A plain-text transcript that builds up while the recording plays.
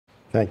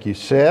Thank you,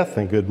 Seth,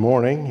 and good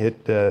morning.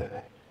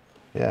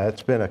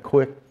 It's been a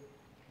quick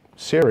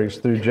series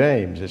through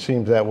James. It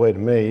seems that way to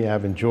me.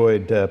 I've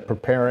enjoyed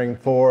preparing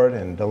for it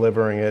and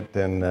delivering it,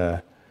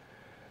 and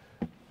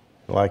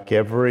like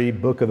every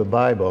book of the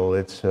Bible,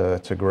 it's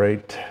a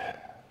great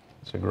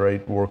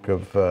work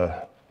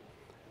of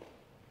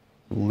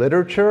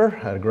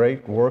literature, a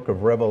great work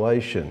of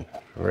revelation,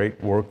 a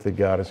great work that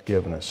God has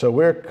given us. So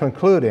we're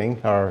concluding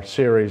our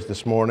series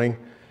this morning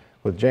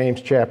with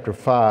James chapter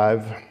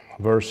 5.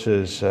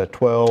 Verses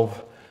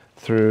 12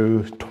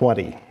 through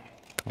 20.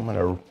 I'm going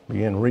to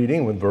begin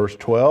reading with verse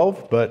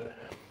 12. But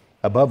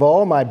above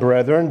all, my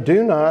brethren,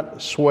 do not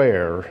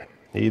swear,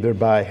 either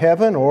by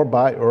heaven or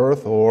by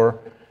earth or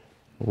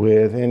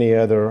with any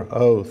other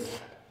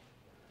oath.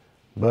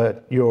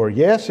 But your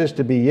yes is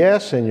to be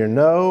yes, and your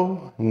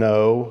no,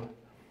 no,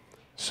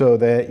 so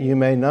that you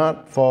may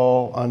not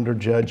fall under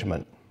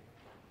judgment.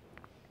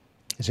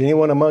 Is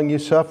anyone among you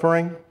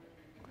suffering?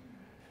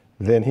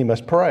 Then he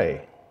must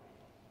pray.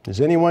 Is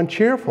anyone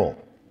cheerful?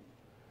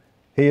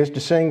 He is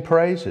to sing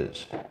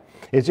praises.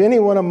 Is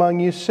anyone among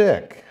you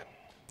sick?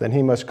 Then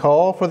he must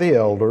call for the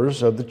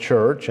elders of the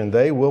church, and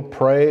they will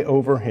pray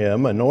over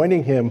him,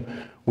 anointing him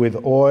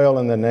with oil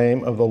in the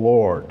name of the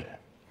Lord.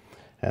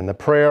 And the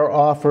prayer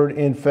offered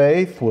in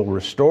faith will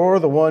restore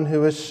the one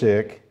who is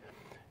sick,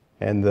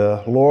 and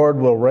the Lord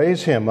will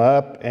raise him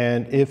up,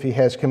 and if he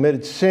has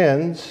committed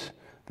sins,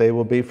 they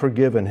will be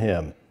forgiven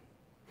him.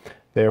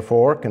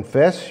 Therefore,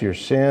 confess your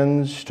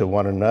sins to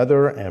one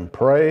another and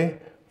pray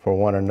for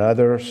one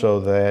another so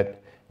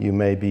that you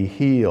may be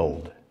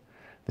healed.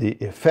 The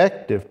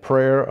effective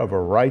prayer of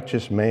a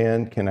righteous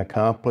man can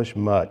accomplish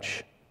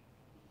much.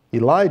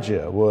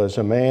 Elijah was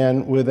a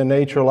man with a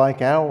nature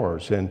like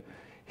ours, and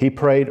he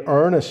prayed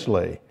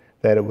earnestly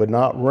that it would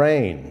not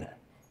rain.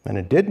 And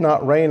it did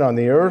not rain on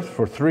the earth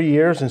for 3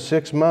 years and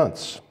 6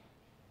 months.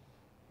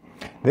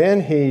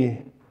 Then he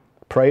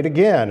prayed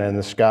again, and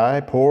the sky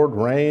poured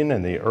rain,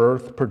 and the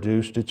earth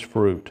produced its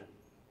fruit.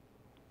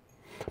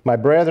 My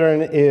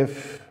brethren,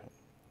 if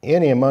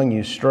any among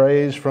you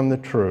strays from the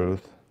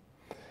truth,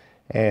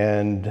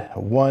 and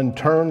one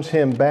turns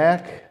him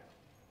back,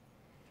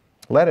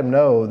 let him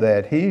know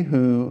that he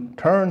who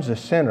turns a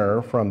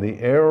sinner from the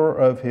error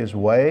of his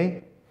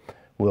way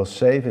will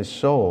save his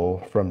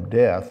soul from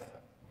death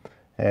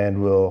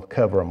and will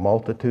cover a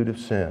multitude of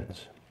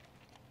sins.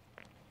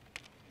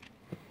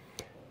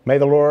 May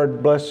the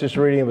Lord bless this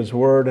reading of His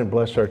Word and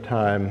bless our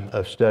time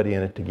of studying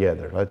it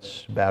together.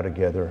 Let's bow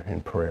together in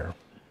prayer.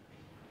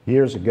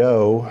 Years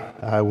ago,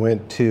 I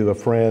went to a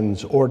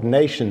friend's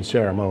ordination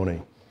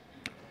ceremony.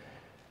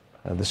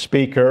 The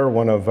speaker,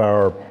 one of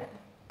our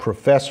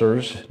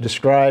professors,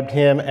 described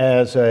him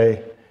as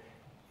a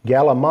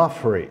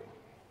gallimaufry.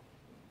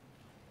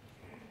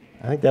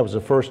 I think that was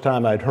the first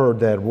time I'd heard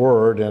that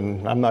word,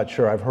 and I'm not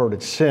sure I've heard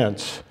it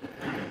since.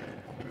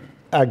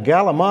 A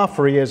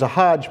gallimaufry is a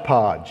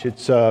hodgepodge.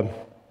 It's a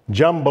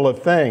jumble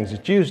of things.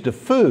 It's used of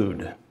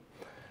food,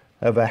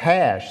 of a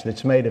hash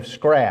that's made of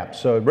scraps.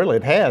 So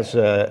it has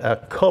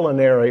a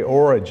culinary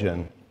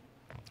origin.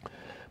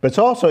 But it's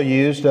also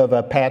used of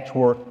a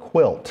patchwork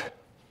quilt.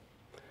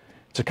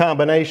 It's a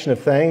combination of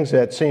things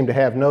that seem to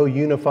have no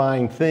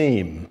unifying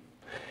theme.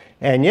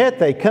 And yet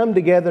they come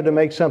together to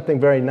make something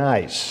very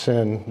nice.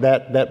 And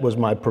that was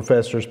my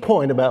professor's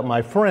point about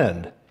my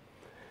friend.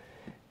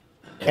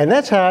 And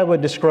that's how I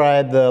would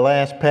describe the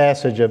last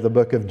passage of the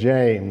book of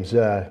James,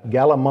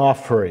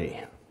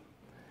 gallimaufry.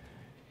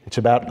 It's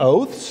about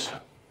oaths.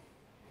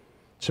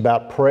 It's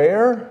about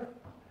prayer.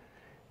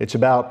 It's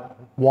about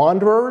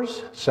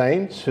wanderers,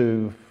 saints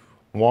who've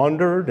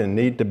wandered and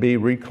need to be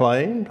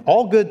reclaimed.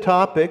 All good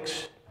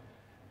topics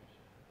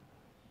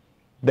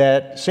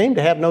that seem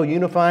to have no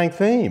unifying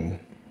theme.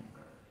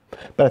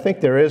 But I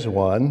think there is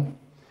one,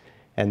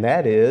 and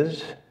that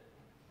is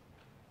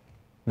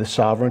the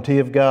sovereignty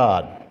of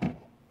God.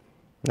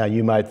 Now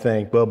you might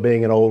think, well,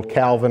 being an old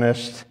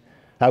Calvinist,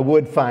 I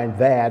would find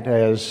that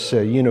as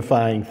a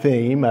unifying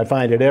theme. I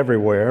find it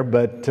everywhere,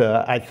 but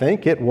I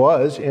think it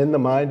was in the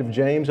mind of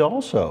James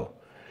also.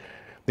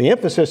 The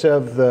emphasis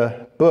of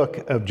the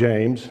book of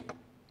James,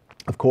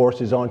 of course,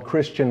 is on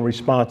Christian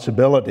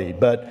responsibility,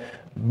 but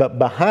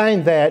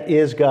behind that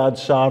is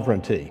God's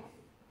sovereignty.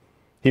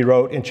 He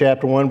wrote in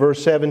chapter 1,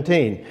 verse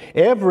 17,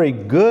 "Every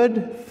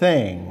good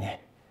thing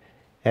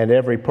and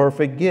every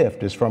perfect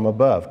gift is from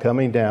above,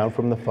 coming down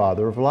from the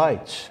Father of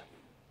lights."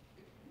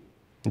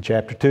 In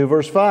chapter 2,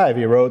 verse 5,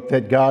 he wrote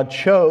that God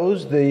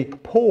chose the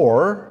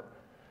poor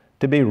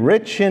to be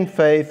rich in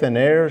faith and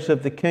heirs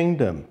of the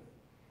kingdom.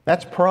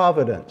 That's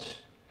providence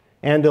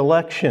and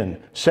election,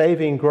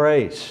 saving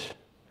grace.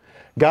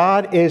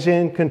 God is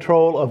in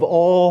control of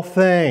all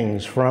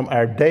things, from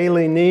our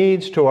daily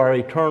needs to our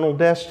eternal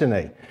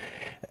destiny.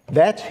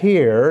 That's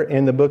here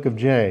in the book of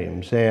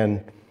James,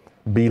 and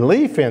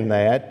belief in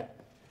that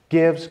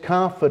gives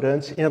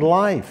confidence in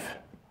life.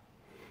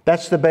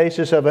 That's the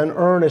basis of an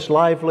earnest,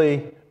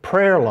 lively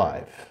prayer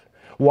life.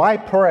 Why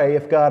pray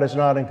if God is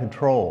not in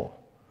control?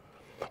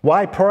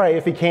 Why pray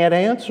if He can't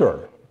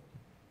answer?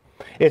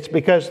 It's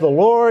because the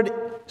Lord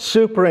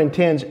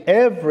superintends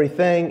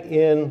everything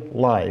in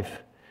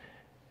life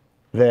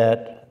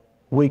that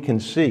we can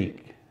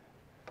seek,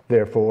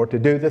 therefore, to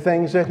do the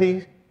things that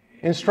He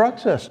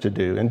instructs us to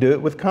do, and do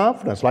it with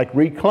confidence, like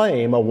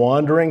reclaim a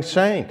wandering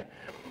saint.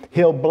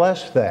 He'll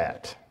bless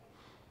that.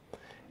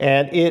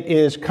 And it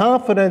is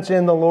confidence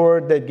in the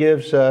Lord that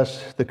gives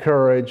us the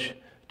courage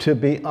to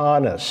be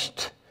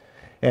honest.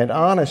 And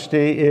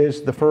honesty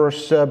is the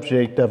first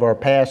subject of our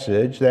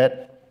passage.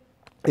 That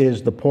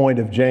is the point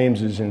of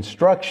James's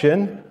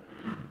instruction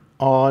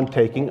on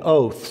taking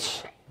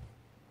oaths.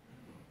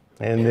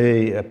 In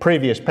the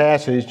previous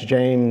passage,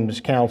 James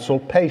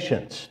counseled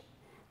patience.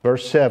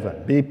 Verse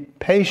 7, be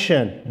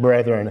patient,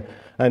 brethren,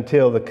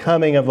 until the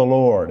coming of the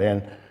Lord.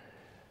 And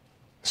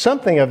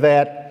something of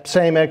that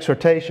same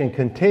exhortation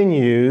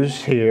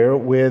continues here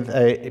with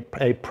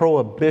a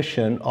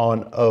prohibition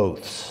on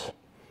oaths.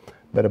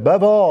 But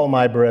above all,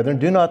 my brethren,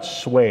 do not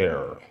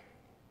swear.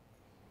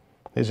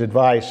 His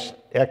advice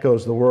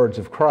echoes the words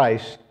of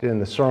Christ in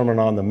the Sermon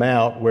on the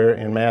Mount, where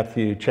in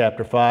Matthew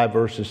chapter 5,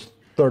 verses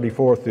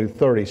 34 through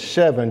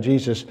 37,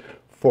 Jesus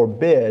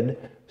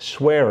forbid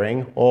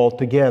swearing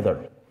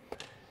altogether.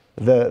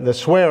 The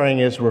swearing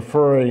it's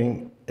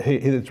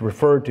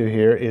referred to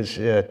here is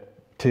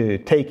to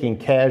taking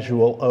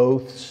casual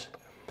oaths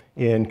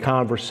in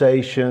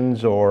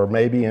conversations or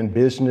maybe in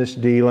business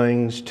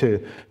dealings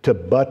to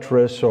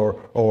buttress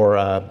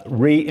or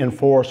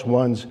reinforce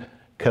one's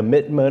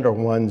commitment or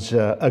one's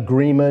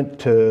agreement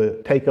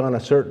to take on a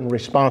certain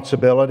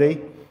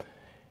responsibility.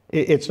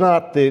 It's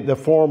not the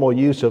formal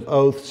use of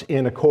oaths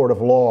in a court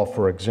of law,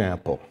 for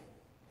example.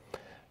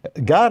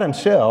 God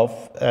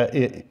Himself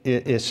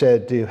is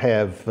said to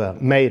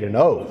have made an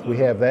oath. We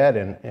have that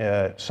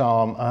in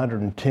Psalm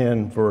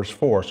 110, verse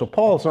 4. So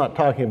Paul's not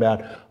talking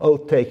about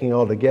oath-taking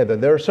altogether.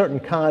 There are certain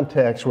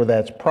contexts where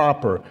that's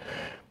proper.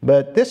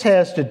 But this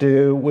has to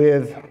do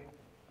with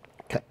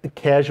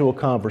casual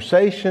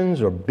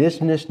conversations or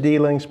business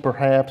dealings,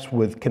 perhaps,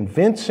 with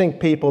convincing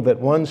people that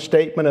one's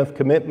statement of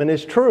commitment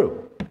is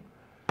true.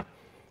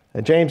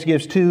 James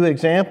gives two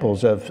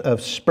examples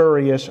of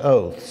spurious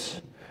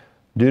oaths.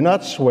 Do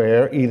not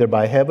swear either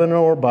by heaven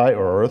or by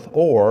earth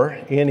or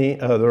any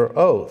other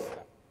oath.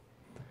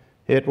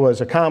 It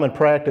was a common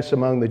practice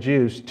among the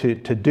Jews to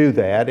do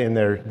that in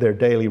their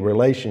daily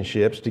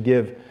relationships, to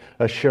give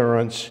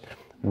assurance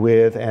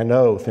with an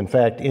oath. In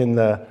fact, in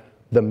the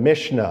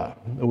Mishnah,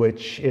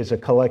 which is a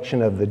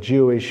collection of the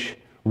Jewish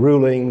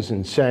rulings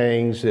and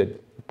sayings that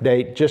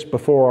date just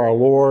before our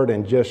Lord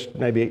and just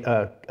maybe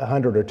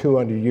 100 or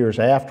 200 years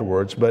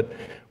afterwards, but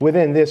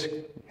within this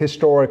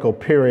historical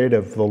period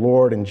of the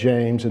Lord and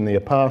James and the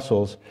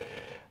apostles,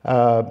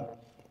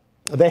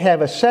 they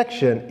have a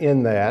section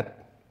in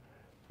that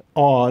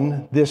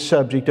on this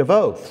subject of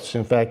oaths.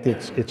 In fact,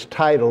 it's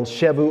titled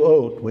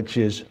Shavuot, which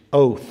is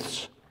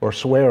oaths or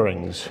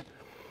swearings.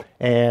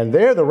 And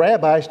there the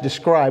rabbis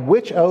describe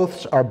which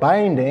oaths are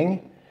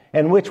binding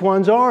and which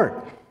ones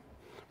aren't,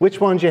 which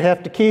ones you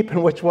have to keep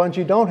and which ones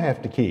you don't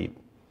have to keep.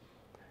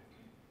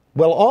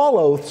 Well, all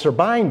oaths are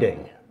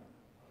binding,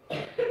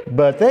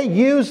 but they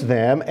use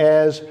them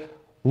as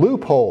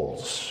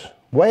loopholes,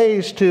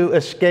 ways to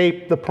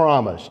escape the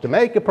promise, to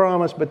make a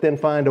promise but then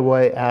find a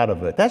way out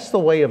of it. That's the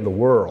way of the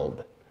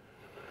world.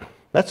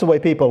 That's the way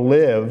people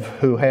live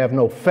who have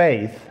no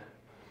faith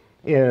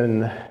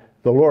in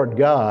the Lord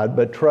God,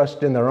 but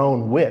trust in their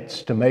own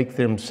wits to make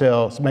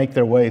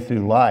their way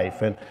through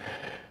life. And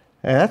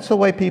that's the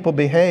way people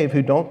behave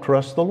who don't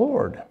trust the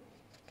Lord.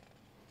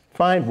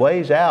 Find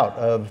ways out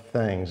of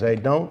things. They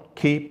don't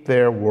keep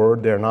their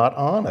word. They're not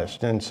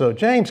honest. And so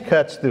James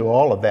cuts through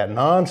all of that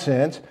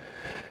nonsense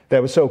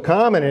that was so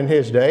common in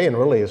his day and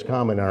really is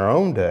common in our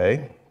own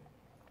day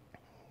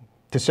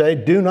to say,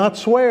 do not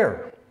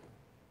swear.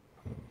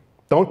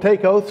 Don't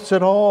take oaths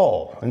at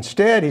all.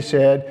 Instead, he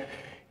said,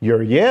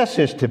 your yes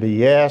is to be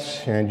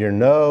yes and your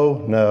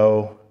no,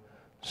 no,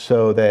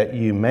 so that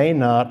you may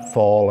not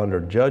fall under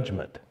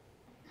judgment.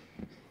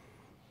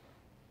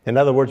 In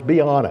other words, be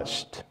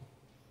honest.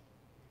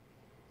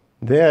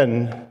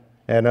 Then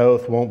an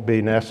oath won't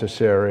be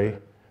necessary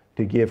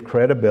to give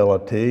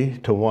credibility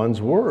to one's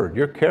word.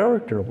 Your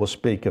character will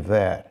speak of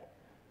that.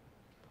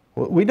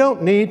 We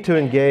don't need to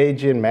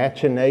engage in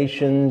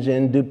machinations,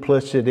 in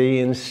duplicity,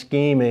 in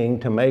scheming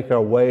to make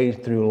our way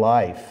through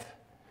life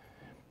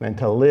and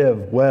to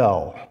live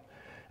well.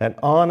 An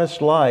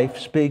honest life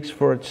speaks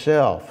for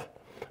itself.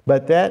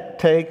 But that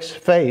takes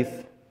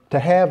faith to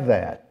have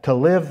that, to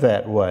live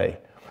that way.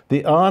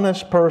 The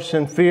honest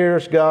person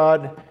fears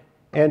God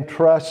and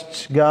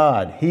trusts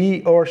God.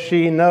 He or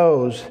she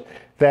knows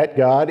that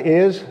God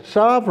is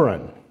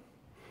sovereign,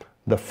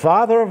 the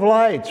Father of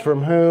lights,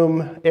 from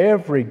whom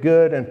every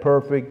good and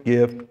perfect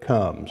gift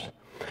comes.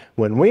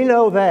 When we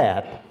know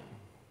that,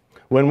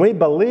 when we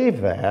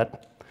believe that,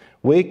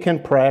 we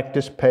can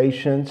practice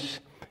patience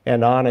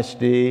and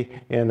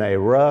honesty in a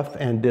rough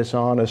and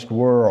dishonest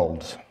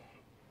world,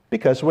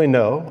 because we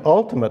know,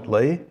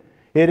 ultimately,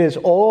 it is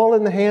all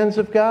in the hands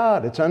of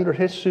God. It's under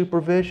His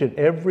supervision.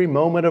 Every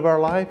moment of our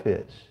life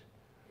is.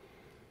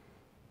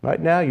 Right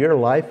now, your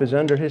life is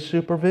under His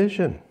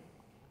supervision.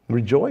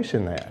 Rejoice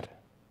in that.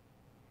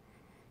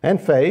 And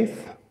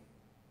faith,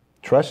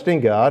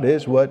 trusting God,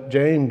 is what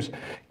James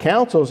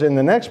counsels in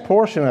the next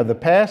portion of the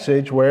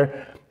passage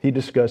where he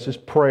discusses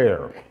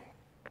prayer.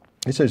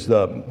 This is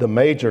the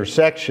major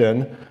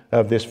section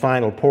of this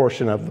final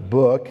portion of the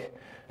book.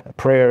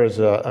 Prayer is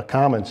a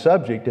common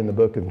subject in the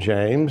book of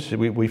James.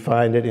 We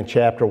find it in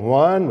chapter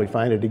 1, we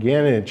find it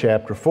again in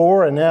chapter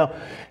 4, and now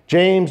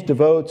James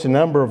devotes a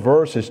number of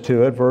verses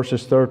to it,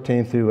 verses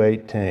 13 through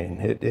 18.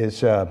 It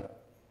is a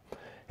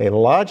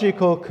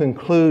logical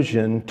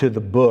conclusion to the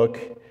book,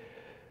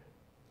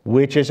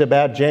 which is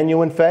about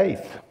genuine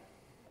faith,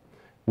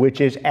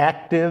 which is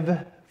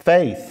active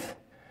faith,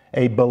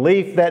 a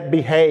belief that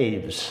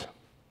behaves.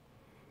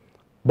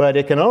 But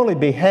it can only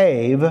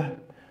behave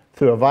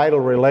through a vital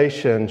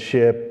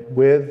relationship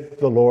with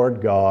the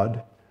Lord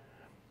God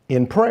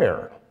in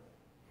prayer.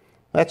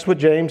 That's what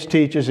James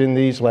teaches in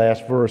these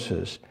last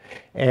verses.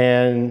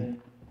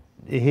 And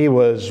he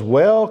was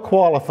well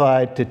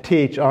qualified to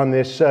teach on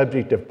this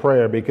subject of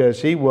prayer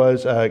because he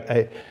was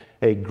a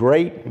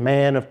great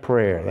man of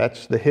prayer.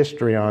 That's the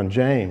history on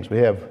James. We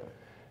have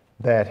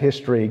that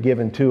history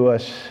given to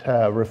us,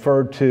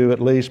 referred to at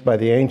least by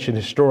the ancient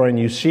historian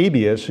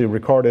Eusebius, who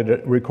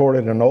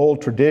recorded an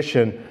old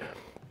tradition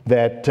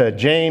that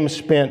James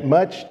spent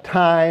much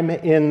time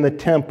in the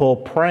temple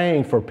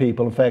praying for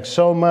people. In fact,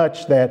 so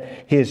much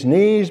that his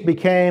knees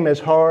became as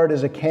hard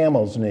as a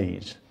camel's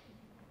knees.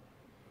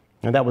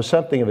 And that was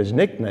something of his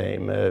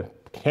nickname,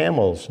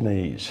 camel's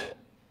knees.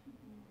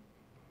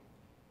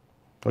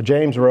 Well,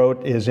 James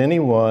wrote, "Is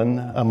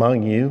anyone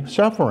among you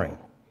suffering?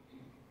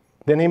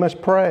 Then he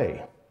must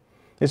pray.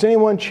 Is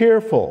anyone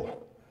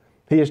cheerful?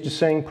 He is to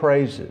sing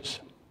praises."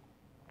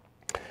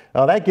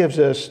 That gives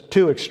us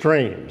two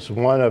extremes,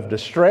 one of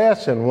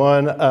distress and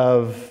one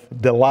of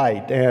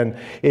delight, and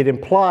it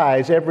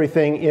implies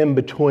everything in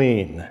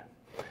between.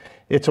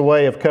 It's a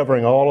way of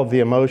covering all of the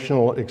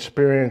emotional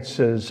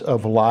experiences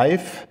of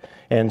life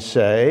and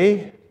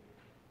say,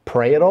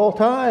 pray at all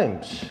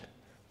times.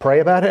 Pray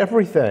about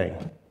everything.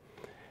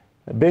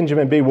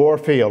 Benjamin B.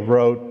 Warfield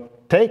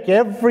wrote, "Take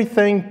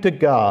everything to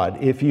God.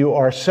 If you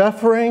are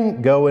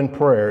suffering, go in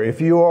prayer. If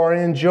you are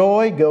in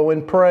joy, go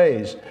in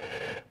praise.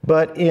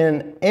 But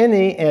in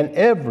any and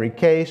every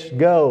case,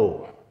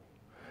 go.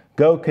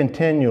 Go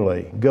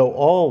continually. Go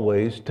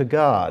always to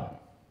God."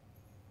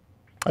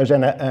 There's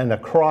an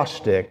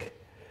acrostic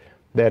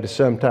that is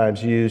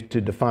sometimes used to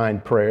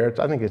define prayer.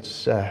 I think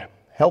it's a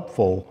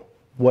helpful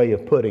way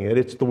of putting it.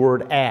 It's the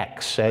word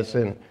acts, as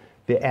in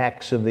the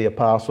Acts of the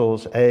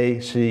Apostles,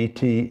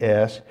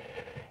 ACTS.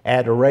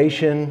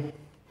 Adoration,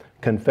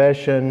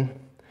 confession,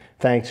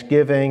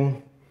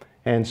 thanksgiving,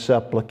 and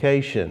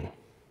supplication.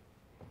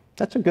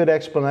 That's a good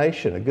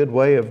explanation, a good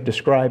way of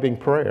describing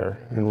prayer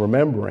and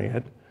remembering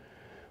it.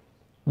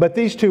 But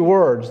these two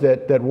words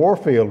that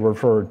Warfield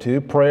referred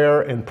to, prayer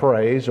and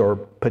praise, or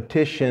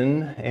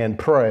petition and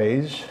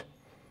praise,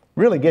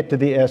 really get to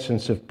the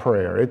essence of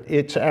prayer.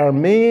 It's our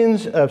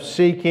means of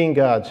seeking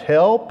God's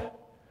help,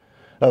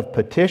 of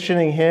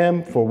petitioning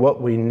Him for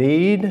what we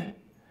need,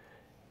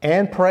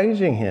 and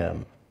praising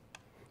Him,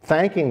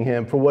 thanking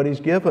Him for what He's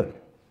given.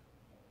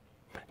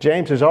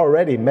 James has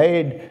already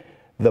made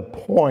the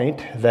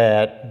point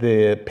that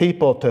the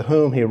people to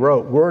whom he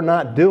wrote were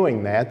not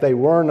doing that. They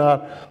were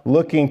not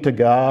looking to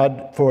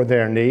God for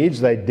their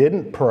needs. They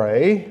didn't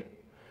pray,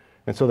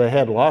 and so they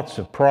had lots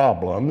of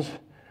problems.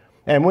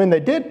 And when they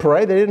did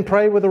pray, they didn't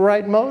pray with the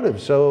right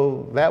motive.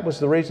 So that was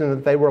the reason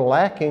that they were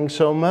lacking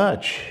so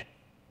much.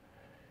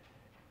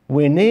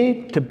 We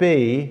need to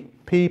be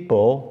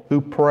people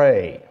who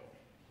pray.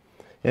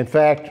 In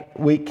fact,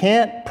 we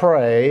can't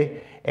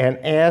pray and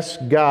ask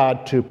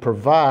God to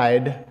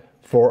provide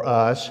for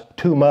us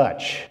too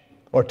much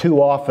or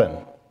too often.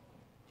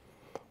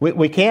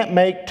 We can't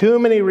make too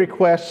many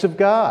requests of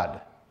God.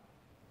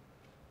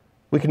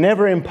 We can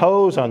never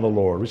impose on the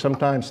Lord. We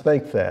sometimes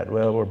think that,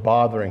 well, we're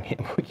bothering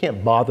Him. We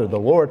can't bother the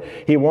Lord.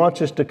 He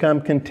wants us to come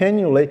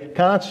continually,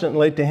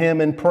 constantly to Him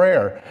in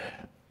prayer.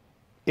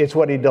 It's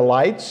what He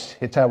delights.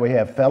 It's how we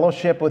have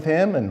fellowship with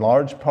Him in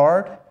large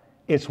part.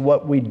 It's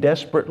what we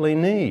desperately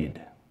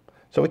need.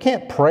 So we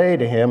can't pray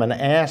to Him and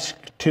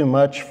ask too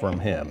much from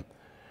Him.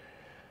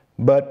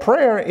 But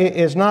prayer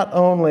is not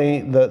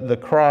only the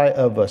cry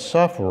of a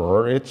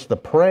sufferer, it's the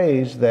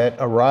praise that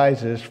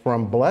arises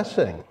from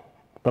blessing,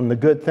 from the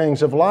good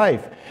things of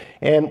life.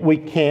 And we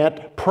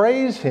can't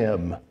praise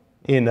Him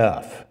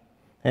enough.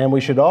 And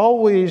we should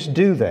always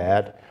do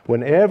that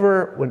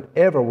whenever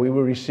we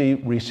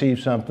receive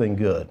something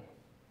good,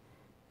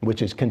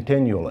 which is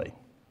continually.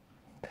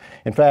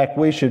 In fact,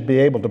 we should be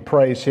able to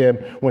praise Him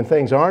when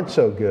things aren't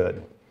so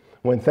good,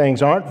 when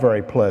things aren't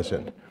very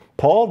pleasant.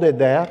 Paul did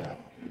that.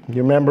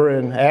 You remember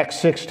in Acts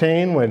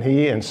 16 when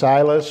he and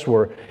Silas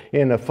were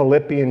in a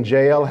Philippian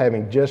jail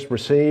having just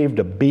received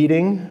a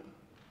beating?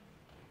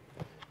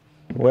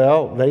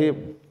 Well, they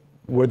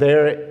were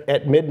there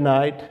at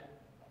midnight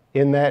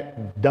in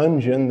that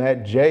dungeon,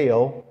 that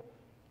jail,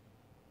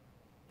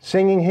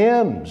 singing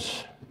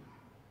hymns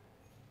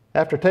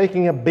after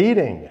taking a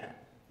beating.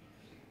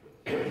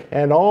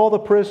 And all the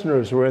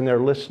prisoners were in there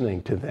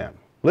listening to them,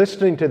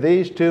 listening to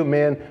these two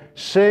men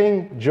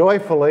sing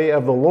joyfully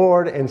of the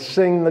Lord and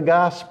sing the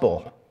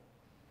gospel.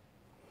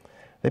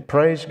 They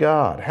praised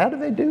God. How do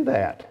they do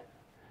that?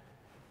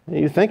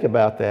 You think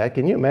about that.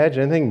 Can you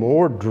imagine anything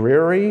more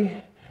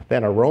dreary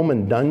than a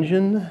Roman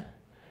dungeon?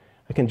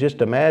 I can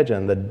just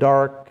imagine the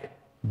dark,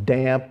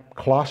 damp,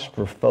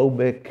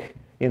 claustrophobic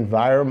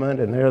environment,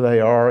 and there they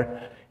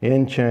are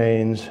in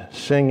chains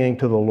singing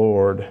to the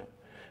Lord.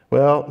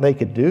 Well, they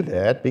could do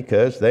that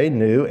because they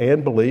knew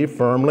and believed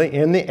firmly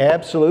in the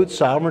absolute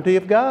sovereignty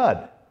of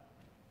God.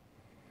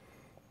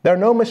 There are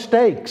no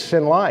mistakes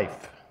in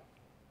life.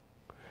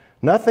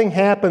 Nothing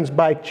happens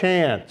by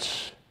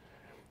chance.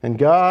 And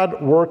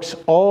God works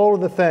all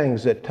of the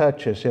things that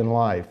touch us in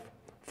life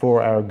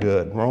for our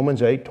good.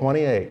 Romans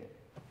 8:28.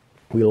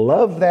 We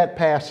love that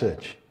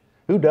passage.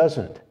 Who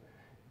doesn't?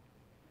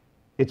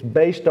 It's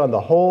based on the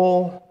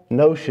whole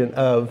notion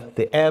of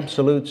the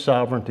absolute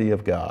sovereignty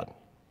of God.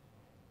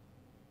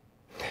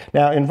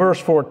 Now, in verse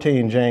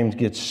 14, James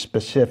gets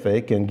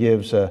specific and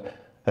gives a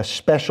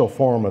special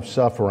form of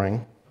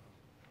suffering.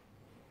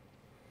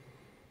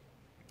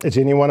 Is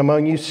anyone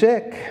among you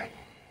sick?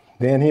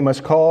 Then he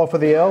must call for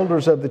the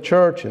elders of the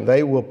church, and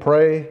they will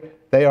pray.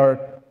 They are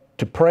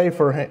to pray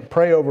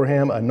over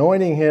him,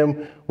 anointing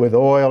him with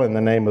oil in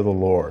the name of the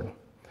Lord.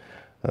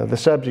 The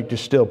subject is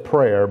still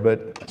prayer,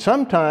 but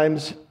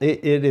sometimes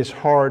it is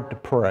hard to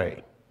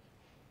pray.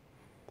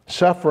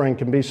 Suffering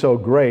can be so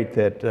great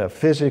that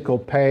physical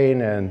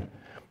pain and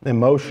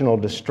emotional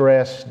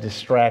distress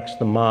distracts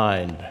the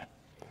mind.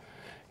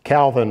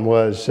 Calvin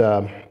was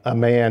a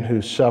man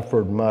who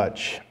suffered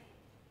much.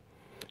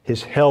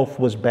 His health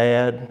was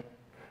bad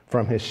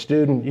from his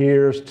student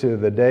years to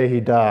the day he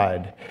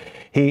died.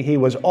 He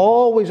was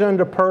always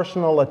under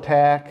personal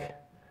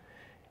attack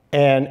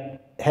and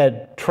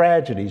had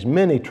tragedies,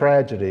 many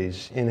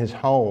tragedies in his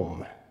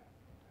home.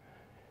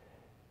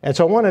 And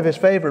so one of his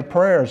favorite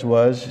prayers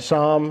was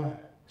Psalm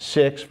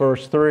 6,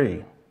 verse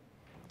 3.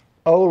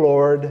 O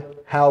Lord,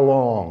 how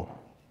long?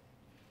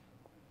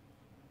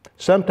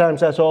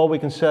 Sometimes that's all we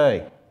can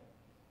say.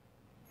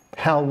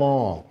 How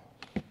long?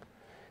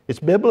 It's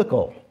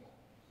biblical.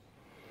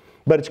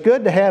 But it's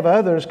good to have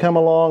others come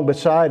along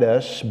beside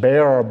us,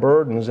 bear our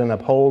burdens, and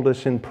uphold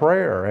us in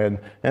prayer. And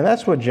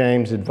that's what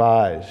James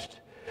advised.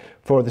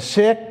 For the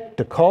sick,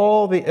 to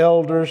call the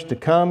elders to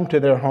come to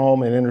their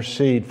home and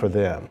intercede for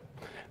them.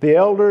 The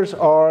elders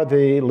are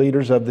the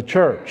leaders of the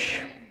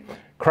church.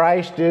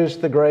 Christ is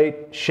the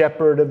great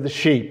shepherd of the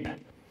sheep.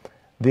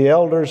 The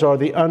elders are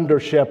the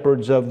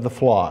under-shepherds of the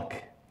flock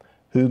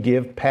who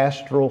give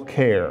pastoral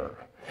care.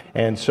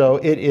 And so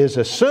it is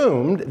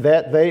assumed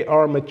that they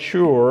are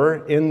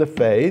mature in the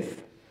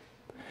faith,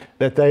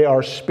 that they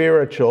are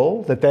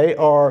spiritual, that they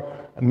are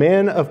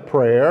men of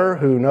prayer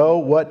who know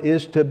what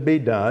is to be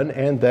done,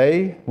 and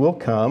they will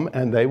come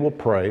and they will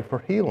pray for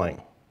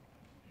healing.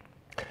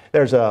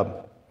 There's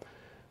a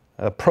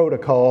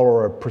protocol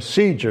or a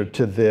procedure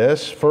to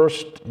this.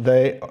 First,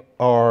 they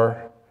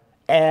are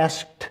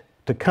asked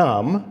to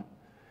come.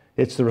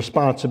 It's the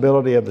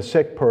responsibility of the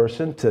sick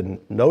person to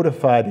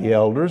notify the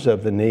elders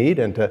of the need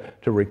and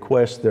to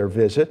request their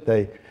visit.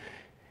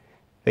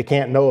 They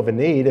can't know of a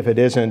need if it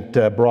isn't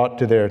brought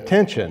to their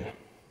attention.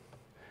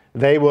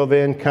 They will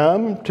then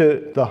come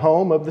to the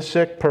home of the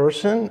sick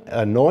person,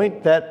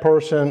 anoint that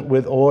person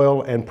with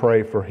oil, and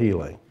pray for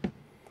healing.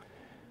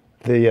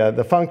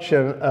 The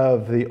function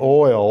of the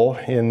oil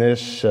in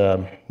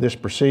this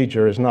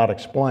procedure is not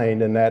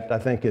explained, and that, I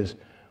think, is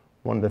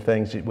one of the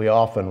things that we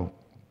often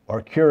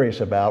are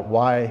curious about.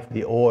 Why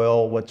the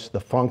oil? What's the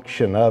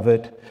function of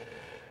it?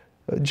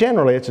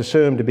 Generally, it's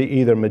assumed to be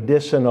either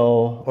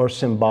medicinal or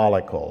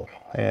symbolical.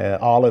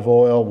 Olive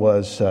oil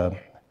was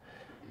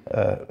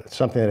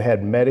something that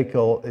had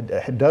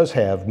it does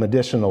have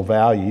medicinal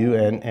value,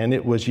 and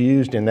it was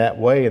used in that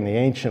way in the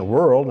ancient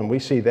world, and we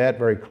see that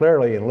very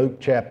clearly in Luke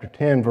chapter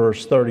 10,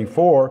 verse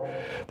 34,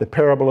 the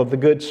parable of the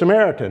Good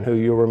Samaritan, who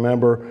you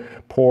remember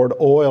poured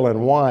oil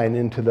and wine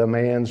into the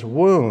man's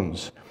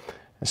wounds.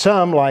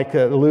 Some, like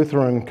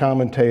Lutheran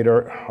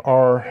commentator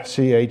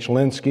R.C.H.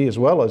 Linsky, as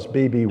well as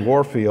B.B.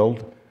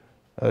 Warfield,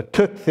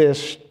 took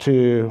this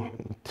to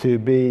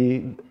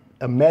be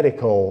a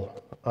medicinal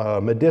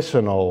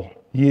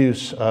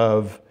use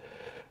of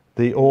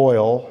the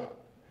oil.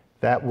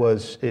 That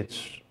was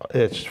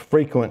its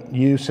frequent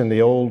use in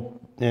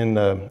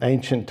the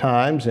ancient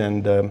times,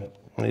 and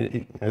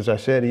as I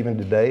said, even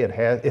today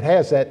it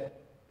has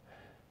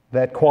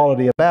that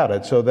quality about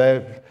it. So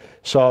they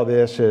saw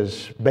this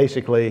as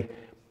basically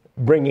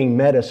bringing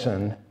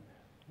medicine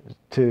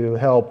to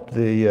help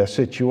the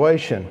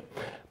situation.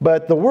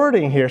 But the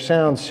wording here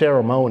sounds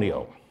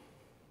ceremonial.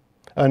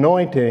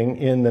 Anointing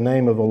in the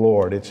name of the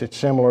Lord. It's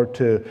similar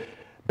to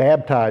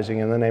baptizing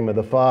in the name of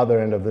the Father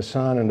and of the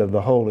Son and of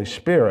the Holy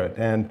Spirit.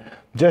 And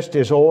just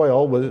as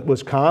oil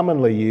was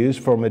commonly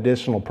used for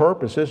medicinal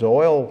purposes,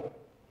 oil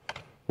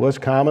was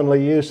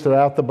commonly used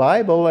throughout the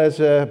Bible as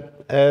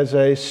as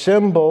a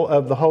symbol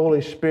of the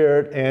Holy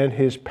Spirit and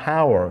His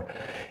power.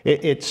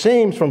 It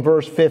seems from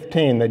verse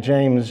 15 that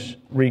James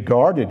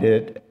regarded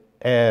it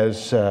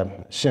as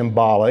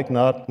symbolic,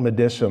 not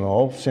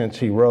medicinal, since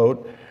he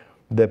wrote,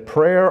 the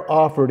prayer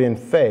offered in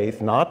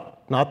faith,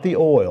 not the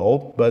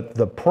oil, but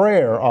the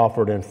prayer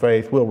offered in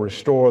faith will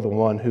restore the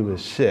one who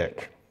is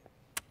sick.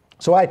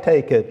 So I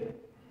take it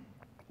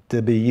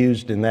to be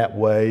used in that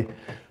way.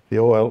 The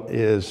oil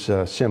is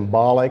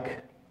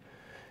symbolic.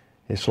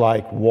 It's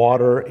like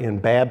water in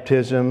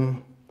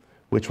baptism,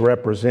 which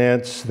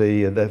represents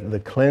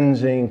the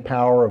cleansing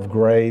power of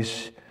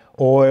grace.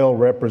 Oil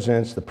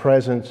represents the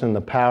presence and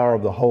the power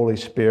of the Holy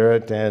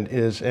Spirit and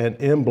is an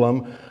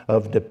emblem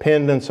of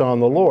dependence on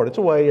the Lord. It's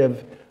a way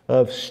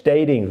of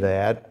stating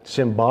that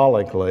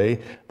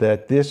symbolically,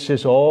 that this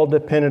is all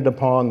dependent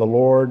upon the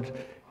Lord,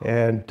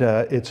 and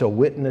it's a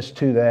witness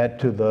to that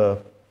to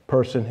the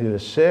person who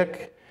is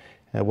sick,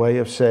 a way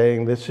of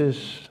saying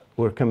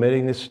we're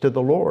committing this to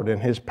the Lord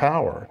and His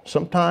power.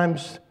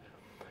 Sometimes,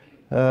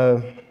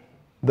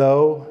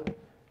 though,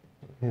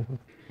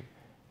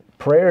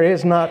 prayer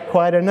is not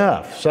quite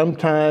enough.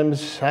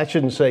 Sometimes, I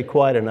shouldn't say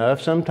quite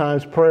enough,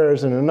 sometimes prayer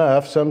isn't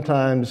enough.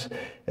 Sometimes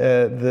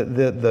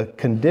the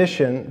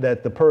condition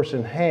that the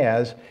person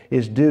has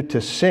is due to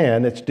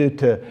sin, it's due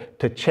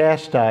to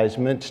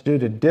chastisement, it's due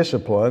to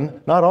discipline,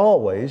 not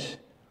always.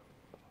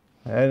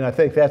 And I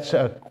think that's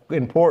an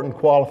important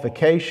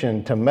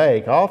qualification to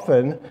make.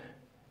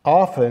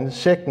 Often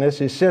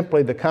sickness is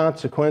simply the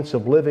consequence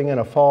of living in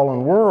a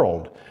fallen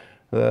world.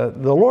 The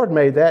Lord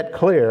made that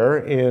clear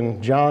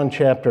in John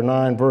chapter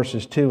 9,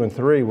 verses 2 and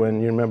 3, when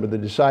you remember the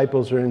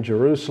disciples are in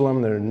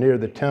Jerusalem, they're near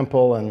the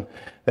temple, and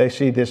they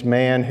see this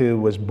man who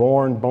was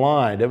born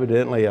blind,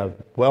 evidently a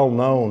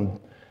well-known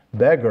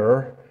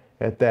beggar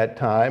at that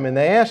time, and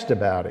they asked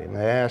about him.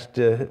 They asked,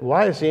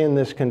 why is he in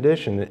this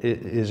condition?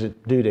 Is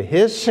it due to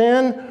his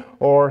sin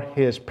or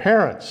his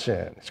parents'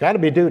 sin? It's got to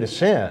be due to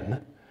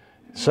sin,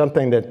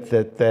 something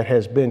that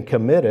has been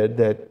committed,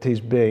 that he's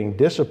being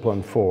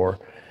disciplined for.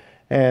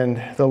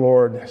 And the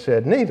Lord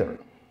said, neither.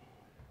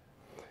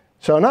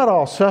 So not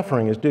all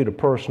suffering is due to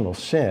personal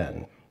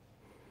sin.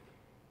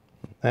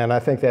 And I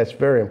think that's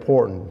very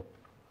important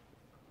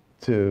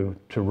to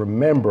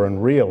remember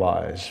and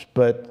realize.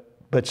 But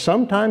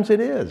sometimes it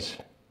is.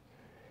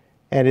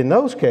 And in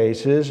those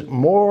cases,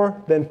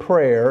 more than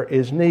prayer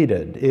is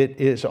needed. It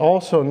is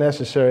also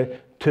necessary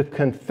to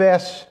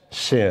confess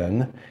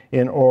sin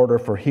in order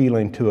for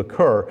healing to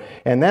occur.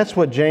 And that's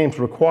what James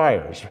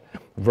requires.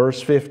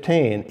 Verse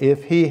 15,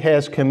 if he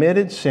has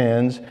committed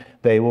sins,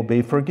 they will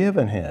be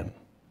forgiven him.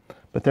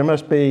 But there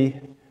must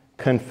be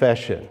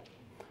confession.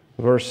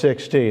 Verse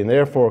 16,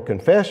 therefore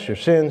confess your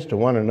sins to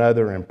one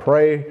another and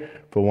pray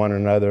for one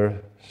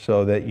another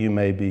so that you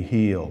may be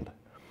healed.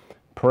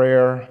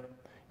 Prayer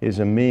is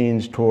a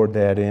means toward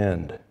that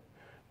end.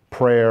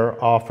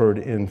 Prayer offered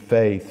in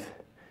faith,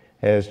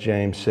 as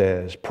James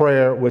says.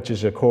 Prayer which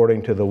is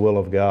according to the will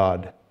of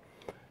God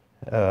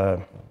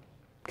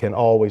can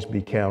always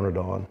be counted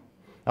on.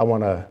 I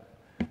want to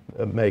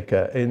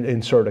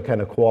insert a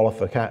kind of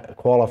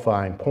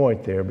qualifying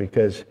point there,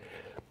 because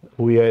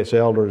we as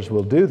elders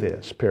will do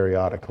this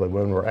periodically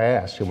when we're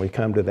asked, and we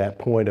come to that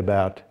point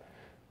about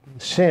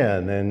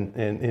sin, and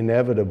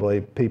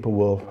inevitably people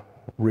will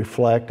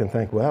reflect and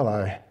think, well,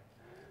 I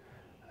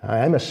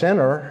am a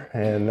sinner,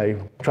 and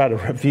they try to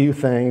review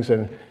things,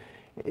 and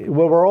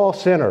well, we're all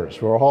sinners.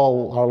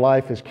 Our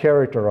life is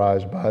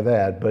characterized by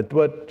that. But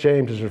what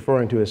James is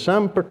referring to is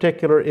some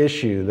particular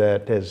issue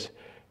that is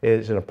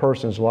in a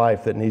person's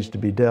life that needs to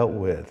be dealt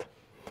with.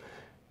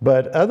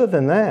 But other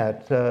than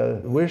that,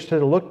 we're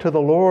to look to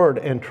the Lord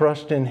and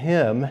trust in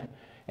Him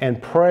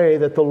and pray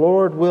that the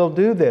Lord will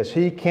do this.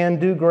 He can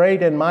do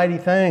great and mighty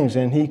things,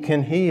 and He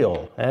can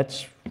heal.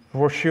 That's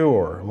for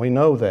sure. We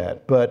know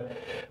that. But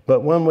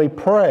when we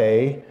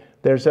pray,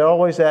 there's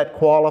always that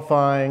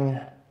qualifying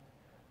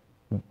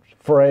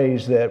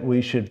phrase that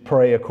we should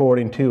pray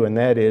according to, and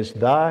that is,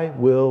 Thy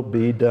will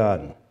be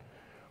done.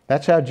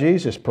 That's how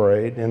Jesus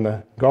prayed in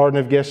the Garden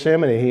of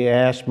Gethsemane. He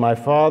asked, my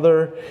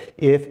Father,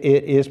 if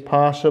it is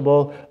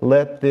possible,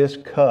 let this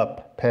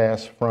cup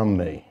pass from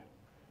me.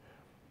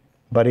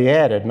 But he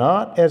added,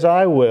 not as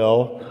I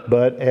will,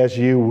 but as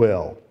you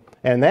will.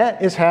 And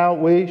that is how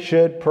we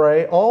should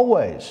pray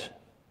always.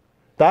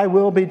 Thy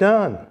will be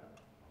done.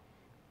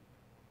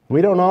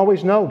 We don't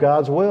always know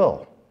God's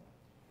will.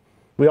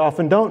 We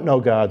often don't know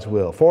God's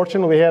will.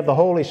 Fortunately, we have the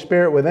Holy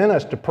Spirit within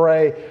us to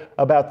pray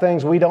about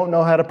things we don't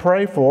know how to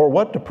pray for,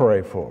 what to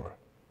pray for.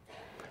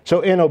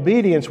 So in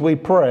obedience, we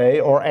pray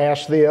or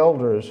ask the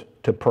elders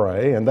to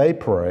pray, and they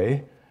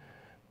pray,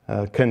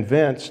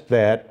 convinced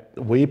that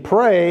we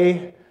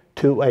pray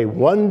to a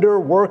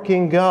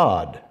wonder-working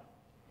God.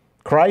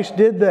 Christ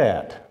did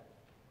that.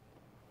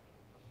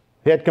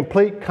 He had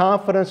complete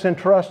confidence and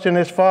trust in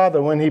His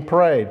Father when He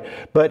prayed.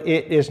 But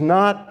it is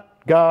not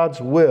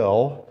God's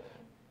will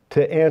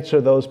to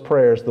answer those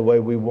prayers the way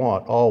we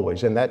want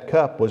always. And that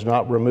cup was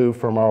not removed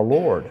from our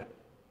Lord.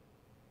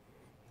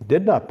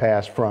 did not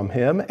pass from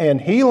him, and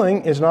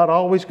healing is not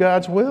always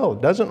God's will.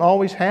 It doesn't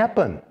always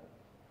happen.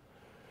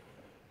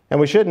 And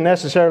we shouldn't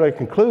necessarily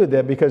conclude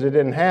that because it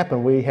didn't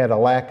happen, we had a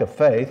lack of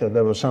faith or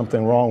there was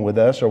something wrong with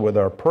us or with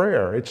our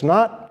prayer. It's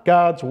not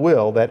God's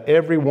will that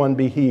everyone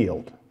be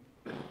healed.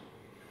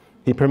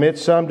 He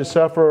permits some to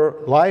suffer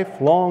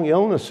lifelong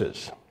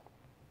illnesses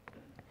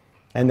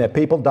and that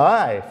people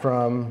die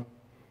from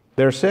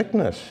their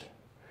sickness.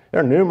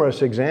 There are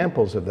numerous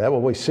examples of that.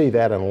 Well, we see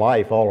that in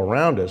life all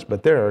around us,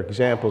 but there are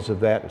examples of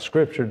that in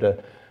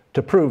Scripture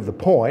to prove the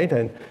point.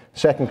 And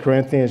 2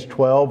 Corinthians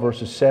 12,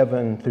 verses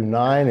 7 through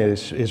 9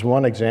 is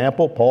one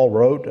example. Paul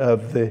wrote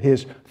of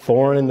his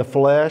thorn in the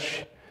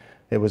flesh.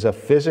 It was a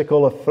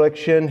physical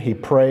affliction. He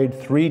prayed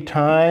 3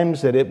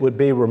 times that it would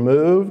be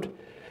removed.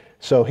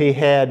 So he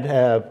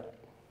had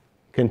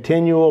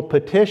continual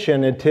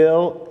petition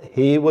until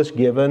he was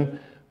given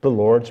the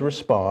Lord's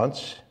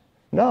response,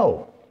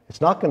 no, it's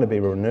not going to be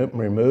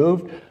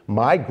removed.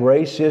 My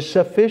grace is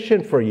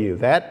sufficient for you.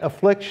 That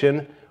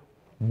affliction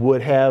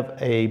would have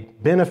a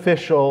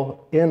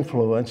beneficial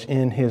influence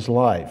in his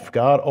life.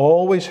 God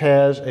always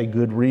has a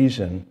good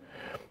reason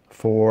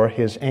for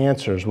his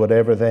answers,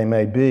 whatever they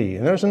may be.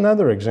 And there's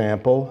another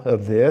example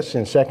of this.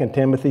 In 2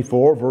 Timothy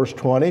 4, verse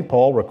 20,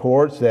 Paul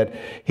records that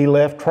he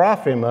left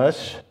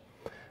Trophimus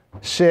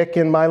sick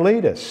in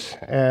Miletus.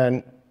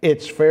 And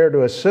it's fair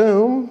to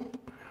assume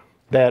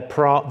that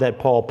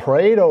Paul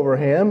prayed over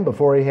him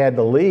before he had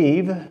to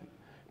leave,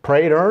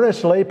 prayed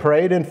earnestly,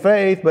 prayed in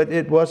faith, but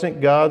it wasn't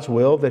God's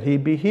will that he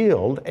be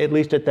healed, at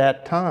least at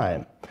that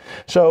time.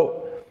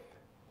 So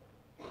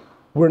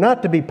we're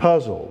not to be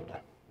puzzled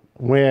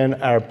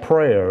when our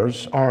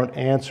prayers aren't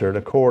answered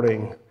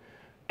according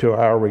to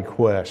our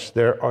requests.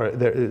 There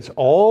is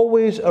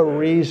always a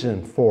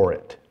reason for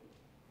it.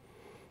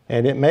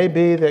 And it may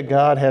be that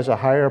God has a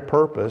higher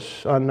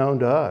purpose unknown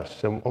to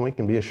us, and we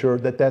can be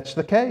assured that that's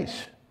the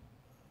case.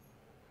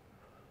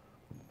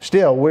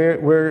 Still,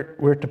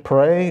 we're to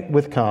pray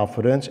with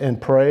confidence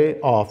and pray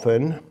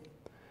often.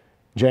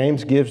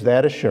 James gives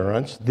that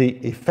assurance. The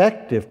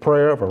effective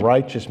prayer of a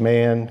righteous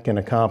man can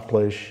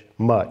accomplish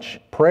much.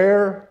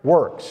 Prayer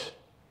works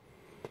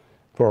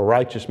for a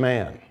righteous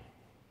man,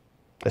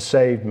 a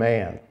saved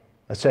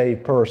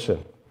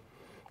person.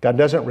 God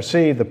doesn't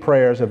receive the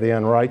prayers of the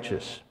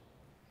unrighteous.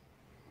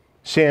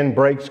 Sin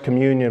breaks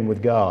communion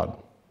with God.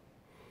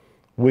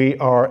 We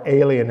are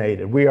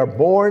alienated. We are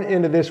born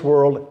into this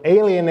world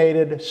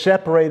alienated,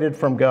 separated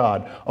from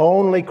God.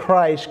 Only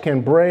Christ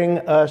can bring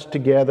us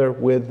together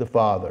with the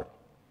Father.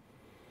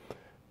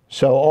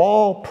 So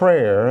all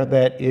prayer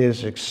that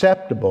is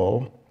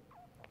acceptable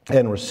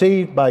and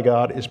received by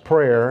God is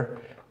prayer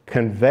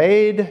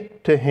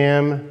conveyed to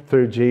Him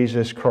through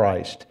Jesus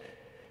Christ.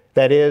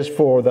 That is,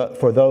 for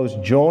those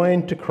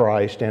joined to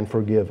Christ and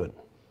forgiven.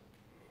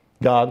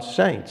 God's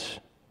saints.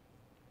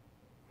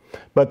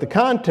 But the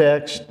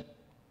context,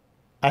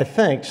 I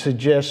think,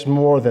 suggests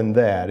more than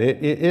that.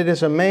 It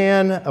is a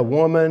man, a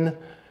woman,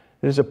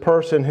 it is a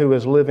person who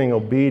is living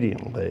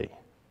obediently.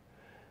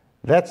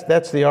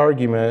 That's the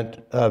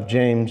argument of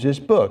James's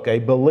book, a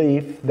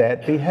belief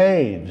that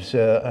behaves,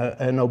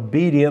 an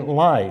obedient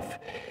life.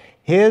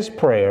 His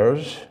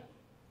prayers,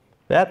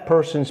 that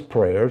person's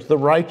prayers, the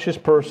righteous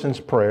person's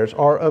prayers,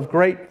 are of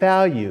great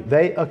value.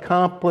 They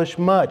accomplish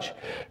much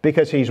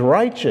because he's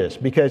righteous,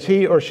 because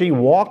he or she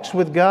walks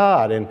with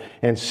God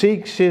and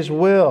seeks His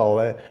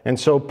will, and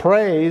so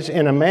prays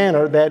in a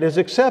manner that is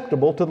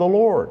acceptable to the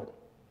Lord.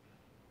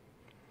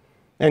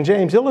 And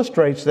James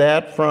illustrates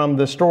that from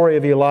the story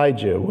of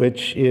Elijah,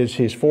 which is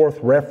his 4th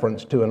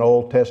reference to an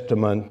Old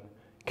Testament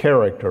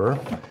character.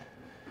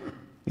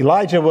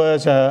 Elijah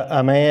was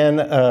a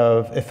man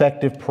of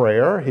effective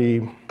prayer.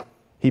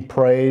 He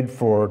prayed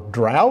for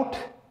drought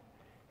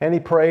and he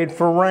prayed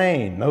for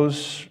rain.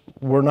 Those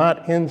were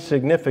not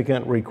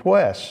insignificant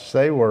requests.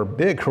 They were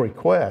big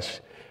requests.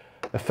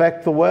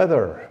 Affect the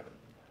weather,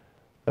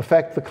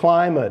 affect the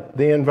climate,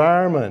 the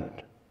environment.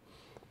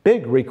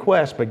 Big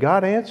requests, but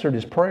God answered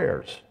his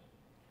prayers.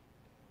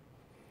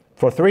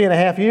 For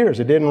 3.5 years,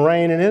 it didn't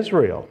rain in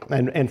Israel.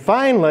 And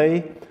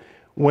finally,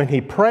 when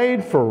he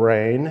prayed for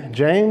rain,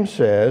 James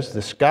says,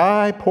 the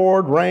sky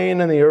poured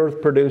rain and the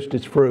earth produced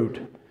its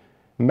fruit.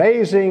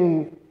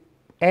 Amazing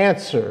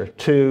answer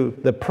to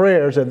the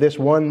prayers of this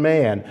one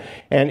man.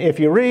 And if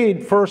you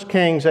read 1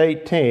 Kings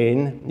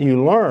 18,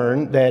 you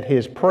learn that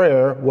his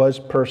prayer was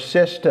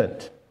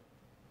persistent.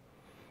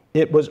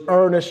 It was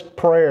earnest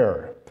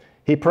prayer.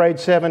 He prayed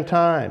 7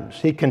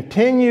 times. He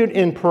continued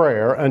in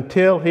prayer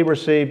until he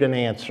received an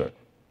answer.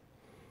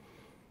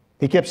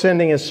 He kept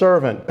sending his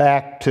servant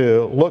back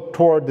to look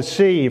toward the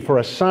sea for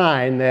a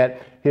sign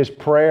that his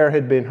prayer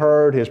had been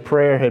heard, his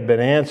prayer had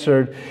been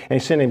answered, and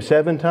he sent him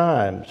 7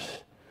 times.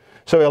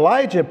 So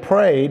Elijah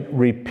prayed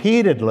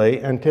repeatedly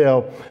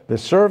until the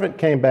servant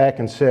came back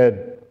and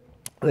said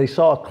they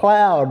saw a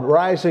cloud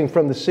rising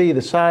from the sea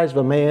the size of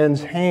a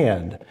man's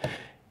hand.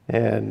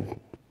 And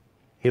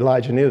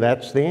Elijah knew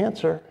that's the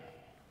answer.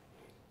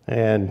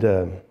 And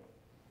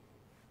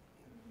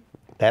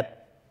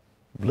that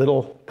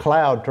little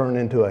cloud turned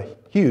into a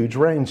huge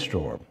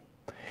rainstorm.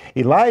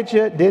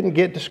 Elijah didn't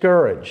get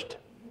discouraged.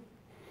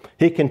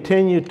 He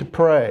continued to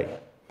pray.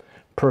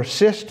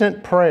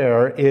 Persistent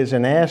prayer is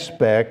an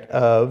aspect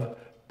of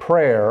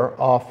prayer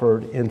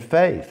offered in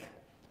faith.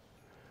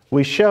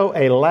 We show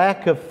a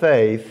lack of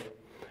faith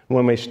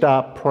when we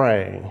stop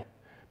praying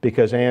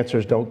because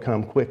answers don't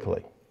come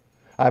quickly.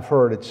 I've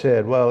heard it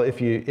said, well, if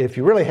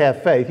you really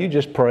have faith, you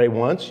just pray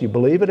once, you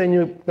believe it, and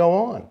you go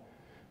on.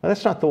 Now,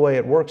 that's not the way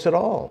it works at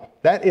all.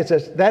 That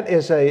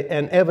is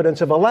an evidence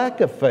of a lack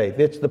of faith.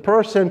 It's the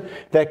person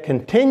that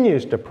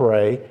continues to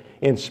pray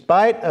in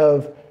spite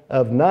of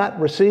not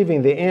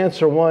receiving the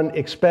answer one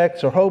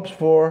expects or hopes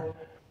for,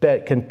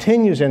 that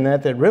continues in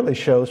that really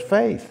shows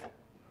faith.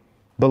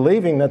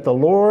 Believing that the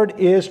Lord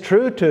is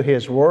true to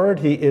His Word,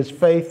 He is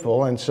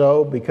faithful, and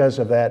so because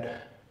of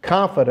that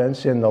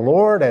confidence in the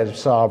Lord as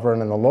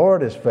sovereign and the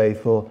Lord as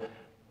faithful,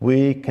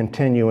 we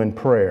continue in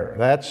prayer.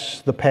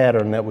 That's the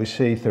pattern that we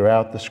see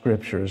throughout the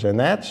Scriptures, and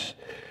that's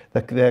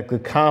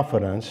the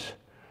confidence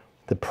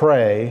to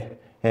pray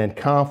and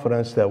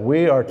confidence that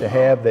we are to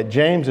have that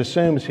James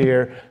assumes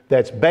here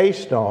that's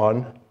based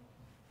on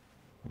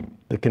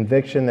the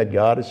conviction that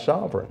God is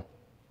sovereign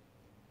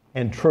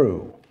and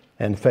true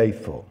and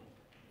faithful.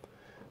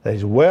 That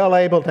He's well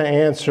able to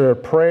answer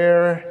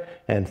prayer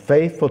and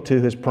faithful to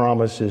His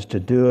promises to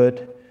do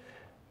it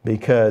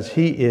because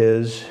He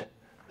is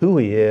who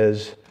He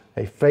is,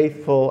 a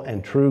faithful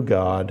and true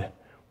God.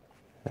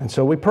 And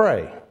so we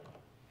pray.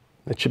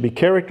 It should be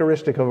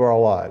characteristic of our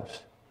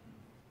lives.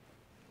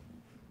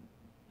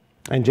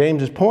 And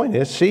James's point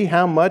is, see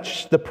how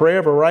much the prayer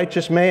of a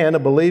righteous man, a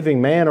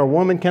believing man or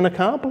woman, can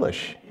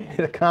accomplish. It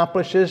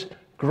accomplishes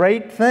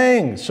great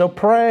things. So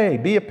pray.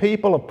 Be a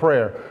people of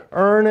prayer.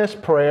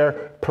 Earnest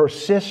prayer.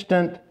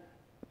 Persistent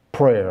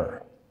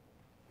prayer.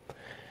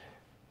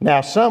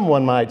 Now,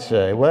 someone might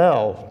say,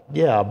 well,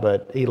 yeah,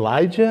 but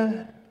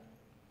Elijah,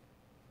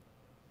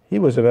 he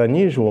was an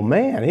unusual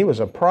man. He was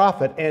a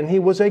prophet, and he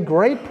was a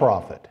great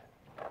prophet.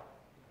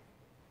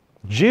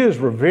 Jews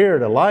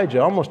revered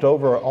Elijah almost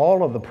over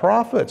all of the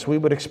prophets. We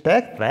would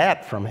expect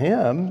that from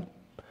him.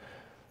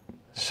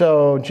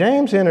 So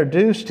James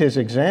introduced his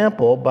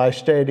example by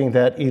stating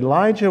that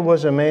Elijah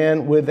was a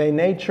man with a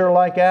nature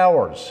like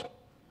ours.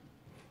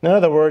 In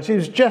other words, he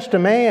was just a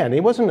man. He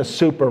wasn't a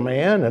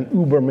superman, an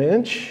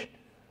ubermensch.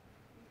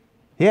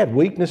 He had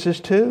weaknesses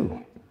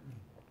too.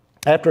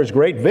 After his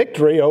great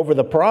victory over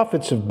the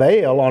prophets of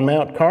Baal on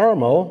Mount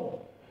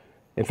Carmel,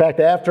 in fact,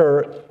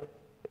 after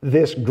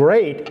this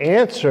great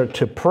answer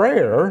to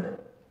prayer,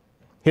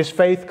 his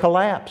faith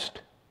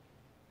collapsed.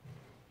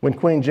 When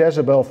Queen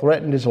Jezebel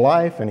threatened his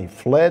life and he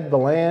fled the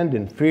land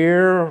in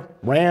fear,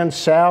 ran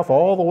south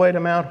all the way to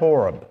Mount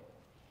Horeb.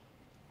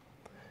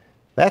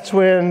 That's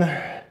when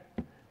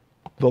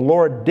the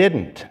Lord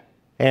didn't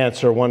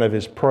answer one of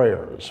his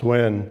prayers,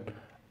 when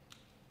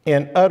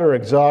in utter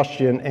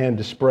exhaustion and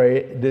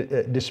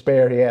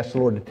despair, he asked the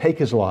Lord to take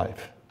his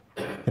life.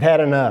 It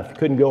had enough.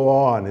 Couldn't go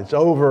on. It's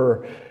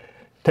over.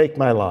 Take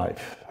my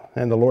life.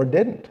 And the Lord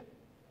didn't.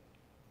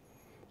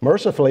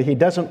 Mercifully, He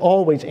doesn't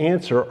always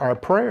answer our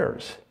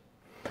prayers.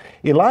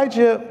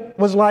 Elijah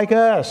was like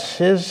us.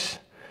 His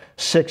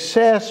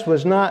success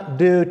was not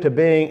due to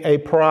being a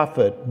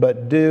prophet,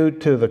 but due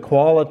to the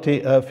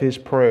quality of his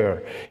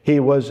prayer. He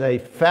was a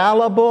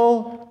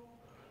fallible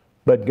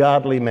but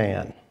godly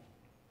man.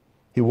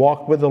 He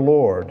walked with the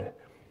Lord,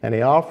 and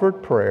he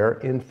offered prayer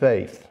in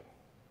faith.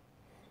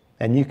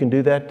 And you can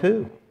do that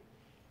too.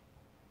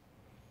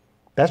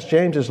 That's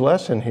James's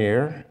lesson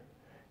here,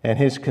 and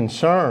his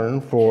concern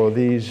for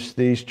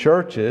these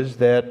churches,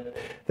 that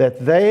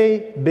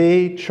they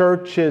be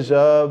churches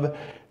of,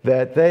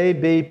 that they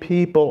be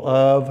people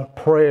of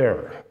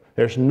prayer.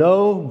 There's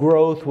no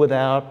growth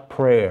without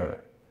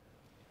prayer.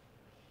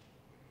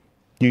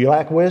 Do you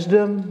lack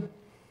wisdom?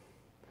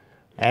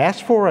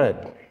 Ask for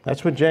it.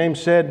 That's what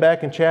James said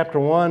back in chapter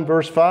 1,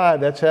 verse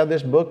 5. That's how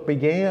this book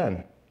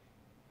began.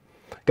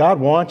 God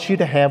wants you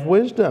to have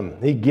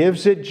wisdom. He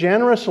gives it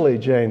generously,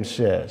 James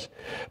says.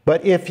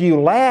 But if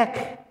you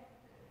lack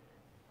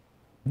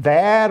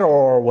that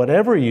or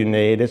whatever you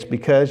need, it's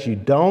because you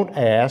don't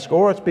ask,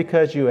 or it's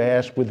because you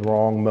ask with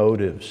wrong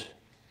motives.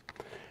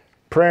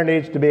 Prayer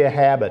needs to be a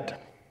habit.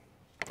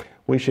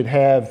 We should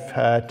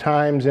have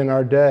times in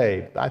our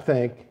day, I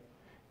think,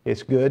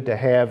 it's good to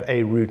have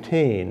a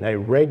routine, a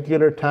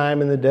regular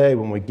time in the day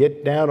when we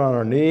get down on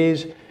our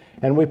knees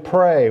and we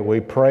pray.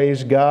 We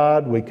praise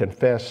God, we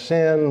confess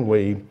sin,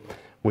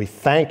 we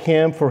thank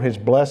Him for His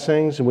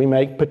blessings, and we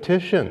make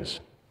petitions.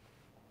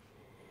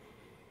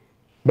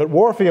 But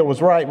Warfield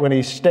was right when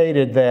he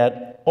stated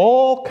that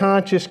all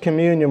conscious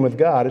communion with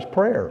God is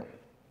prayer.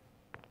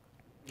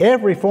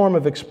 Every form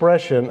of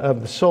expression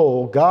of the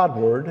soul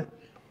Godward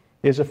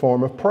is a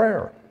form of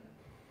prayer.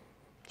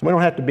 We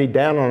don't have to be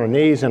down on our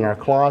knees in our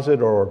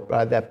closet or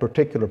that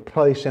particular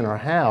place in our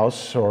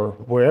house or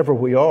wherever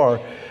we are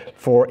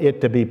for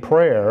it to be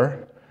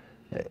prayer.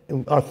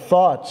 our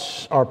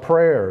thoughts, our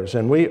prayers,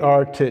 and we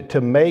are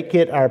to make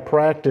it our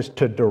practice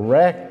to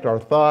direct our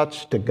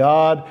thoughts to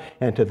God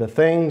and to the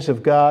things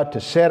of God, to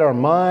set our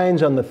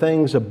minds on the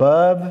things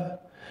above,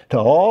 to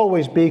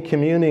always be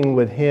communing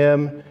with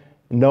Him,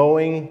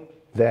 knowing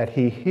that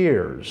He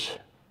hears.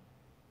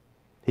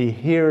 He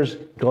hears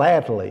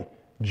gladly,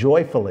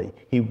 joyfully.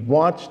 He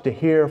wants to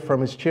hear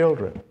from His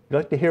children. You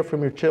like to hear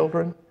from your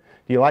children?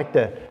 Do you like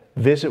to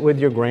visit with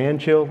your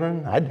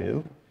grandchildren? I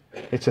do.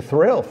 It's a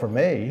thrill for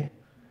me.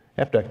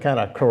 I have to kind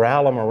of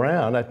corral them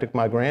around. I took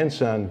my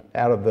grandson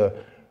out of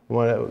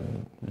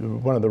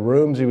one of the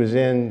rooms he was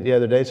in the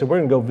other day. Said, we're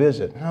going to go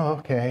visit. Oh,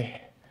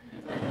 okay.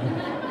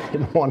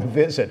 Didn't want to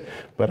visit,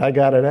 but I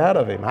got it out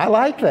of him. I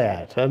like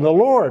that. And the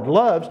Lord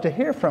loves to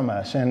hear from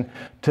us and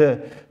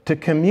to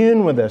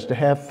commune with us, to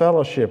have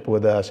fellowship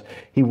with us.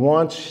 He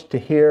wants to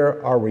hear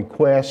our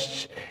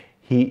requests.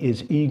 He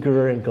is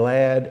eager and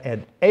glad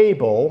and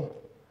able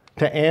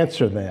to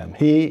answer them.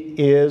 He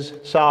is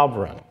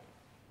sovereign.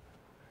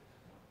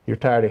 You're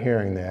tired of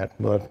hearing that,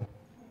 but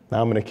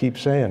I'm going to keep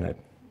saying it.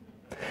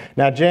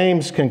 Now,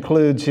 James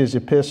concludes his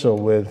epistle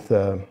with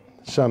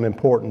some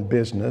important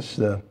business.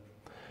 The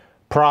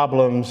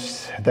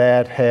problems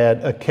that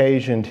had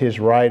occasioned his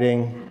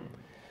writing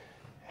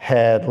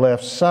had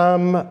left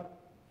some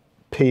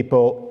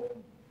people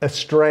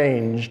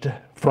estranged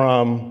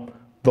from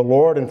the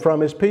Lord and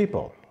from His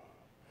people.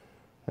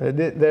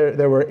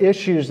 There were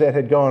issues that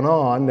had gone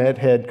on that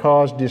had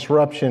caused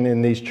disruption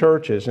in these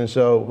churches. And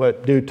so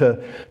due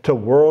to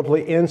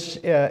worldly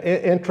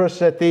interests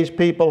that these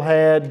people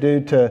had,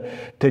 due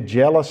to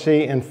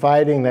jealousy and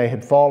fighting, they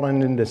had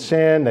fallen into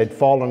sin, they'd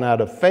fallen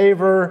out of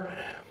favor,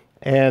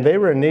 and they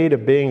were in need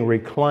of being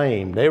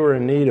reclaimed. They were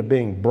in need of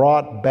being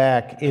brought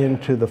back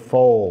into the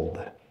fold.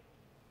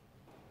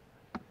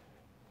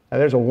 Now,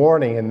 there's a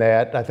warning in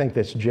that, I think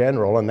that's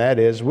general, and that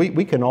is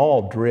we can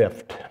all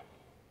drift.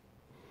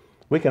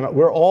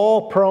 We're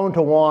all prone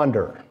to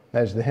wander,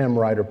 as the hymn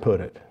writer put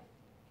it.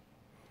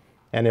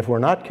 And if we're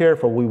not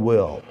careful, we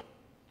will.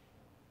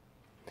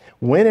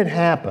 When it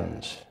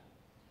happens,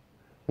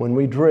 when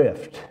we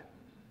drift,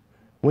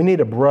 we need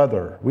a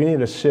brother, we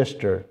need a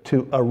sister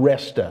to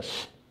arrest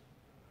us,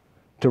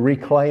 to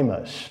reclaim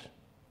us.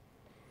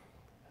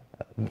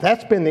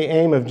 That's been the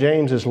aim of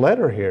James's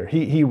letter here.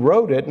 He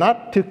wrote it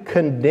not to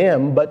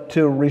condemn, but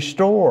to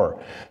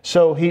restore.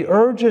 So he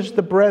urges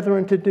the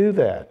brethren to do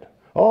that.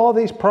 All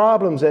these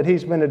problems that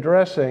he's been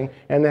addressing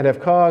and that have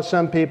caused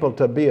some people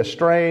to be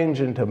estranged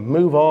and to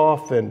move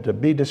off and to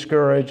be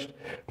discouraged,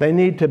 they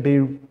need to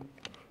be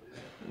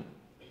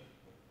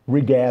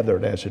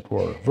regathered, as it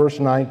were. Verse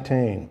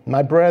 19,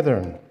 my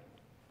brethren,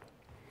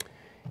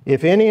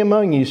 if any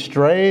among you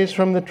strays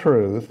from the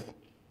truth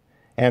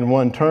and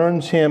one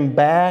turns him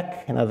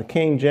back, now the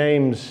King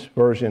James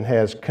Version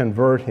has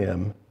convert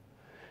him.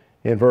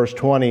 In verse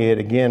 20 it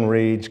again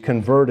reads,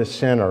 convert a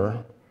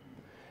sinner.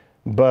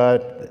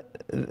 But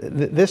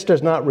this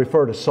does not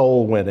refer to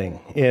soul winning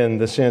in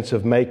the sense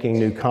of making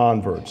new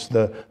converts.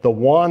 The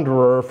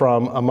wanderer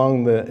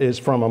is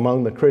from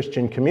among the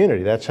Christian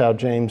community. That's how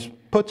James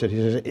puts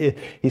it.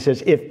 He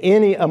says, if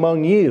any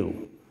among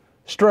you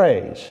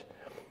strays.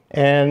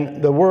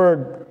 And the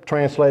word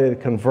translated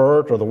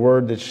convert, or the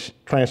word that's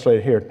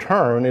translated here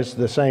turn, is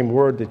the same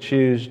word that's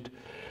used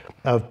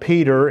of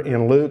Peter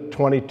in Luke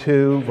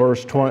 22,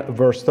 verse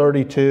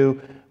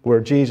 32, where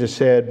Jesus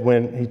said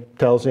when he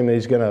tells him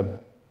he's going to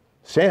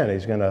sin,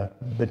 he's going to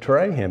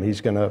betray him,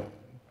 he's going to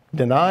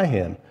deny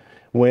him.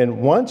 When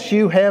once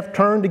you have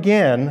turned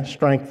again,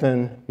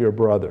 strengthen your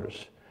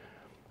brothers.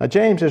 Now,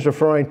 James is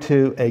referring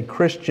to a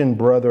Christian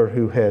brother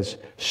who has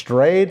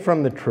strayed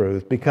from the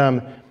truth,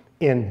 become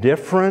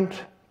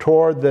indifferent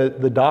toward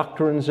the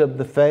doctrines of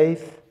the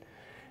faith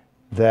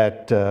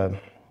that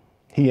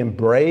he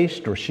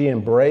embraced or she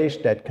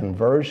embraced at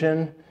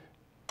conversion.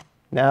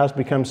 Now has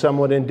become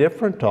somewhat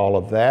indifferent to all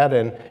of that,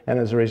 and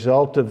as a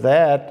result of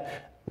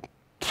that,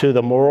 to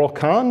the moral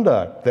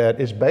conduct that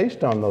is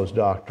based on those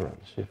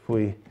doctrines.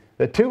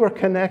 The two are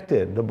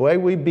connected. The way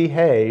we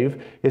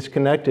behave is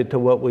connected to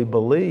what we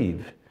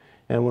believe.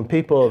 And when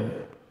people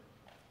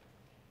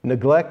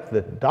neglect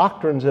the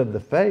doctrines of the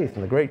faith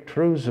and the great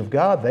truths of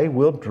God, they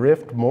will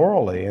drift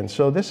morally. And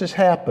so this has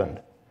happened.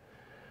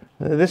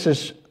 This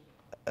is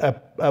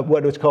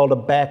what is called a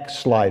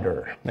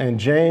backslider. And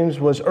James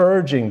was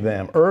urging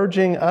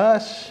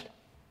us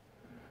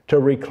to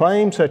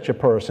reclaim such a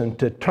person,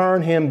 to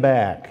turn him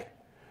back.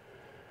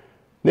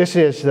 This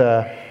is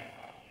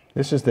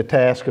the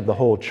task of the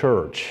whole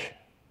church.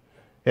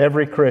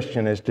 Every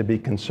Christian is to be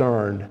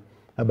concerned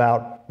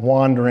about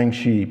wandering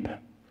sheep.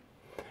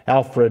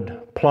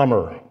 Alfred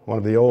Plummer, one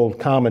of the old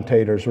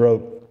commentators,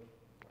 wrote,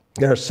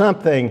 "There's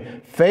something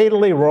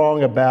fatally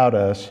wrong about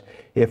us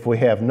if we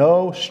have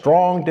no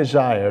strong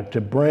desire to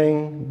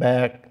bring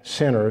back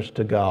sinners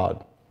to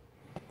God."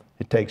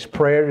 It takes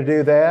prayer to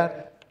do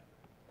that.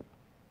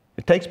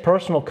 It takes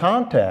personal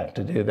contact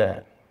to do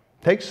that.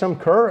 It takes some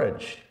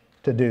courage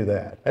to do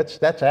that.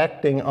 That's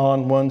acting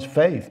on one's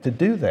faith to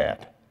do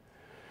that.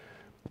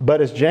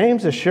 But as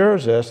James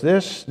assures us,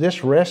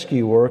 this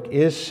rescue work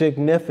is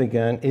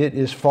significant. It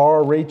is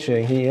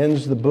far-reaching. He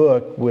ends the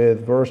book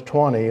with verse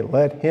 20,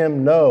 "Let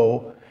him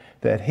know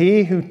that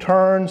he who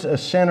turns a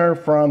sinner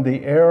from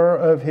the error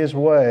of his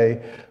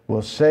way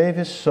will save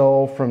his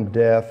soul from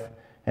death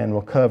and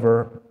will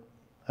cover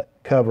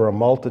a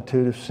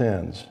multitude of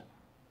sins."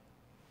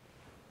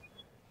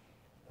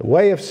 The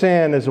way of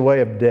sin is a way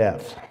of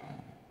death.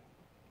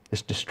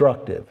 It's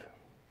destructive,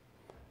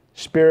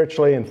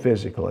 spiritually and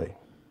physically.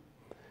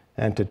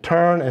 And to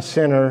turn a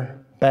sinner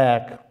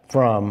back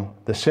from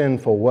the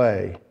sinful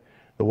way,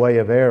 the way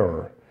of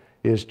error,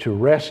 is to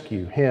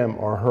rescue him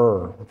or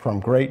her from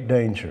great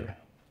danger.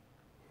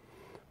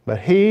 But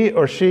he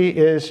or she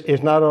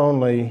is not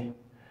only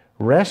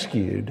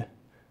rescued,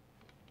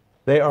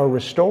 they are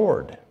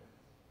restored.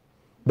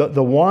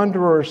 The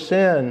wanderer's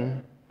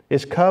sin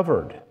is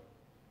covered.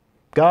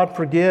 God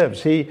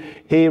forgives.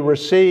 He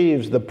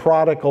receives the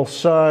prodigal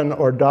son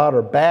or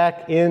daughter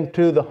back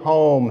into the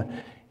home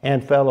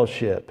and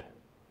fellowship.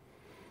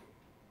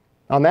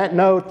 On that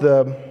note,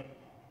 the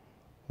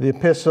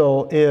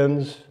epistle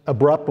ends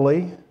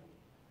abruptly,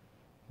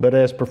 but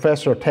as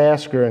Professor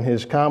Tasker in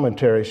his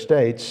commentary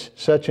states,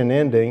 such an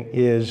ending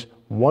is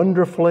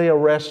wonderfully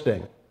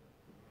arresting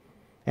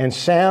and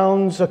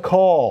sounds a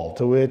call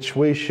to which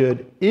we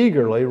should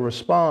eagerly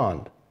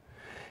respond.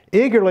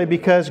 Eagerly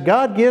because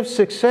God gives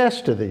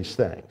success to these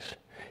things.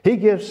 He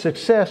gives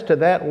success to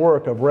that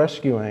work of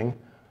rescuing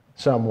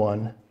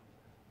someone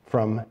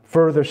from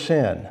further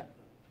sin.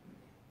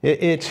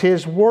 It's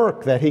His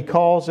work that He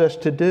calls us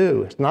to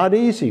do. It's not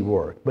easy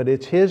work, but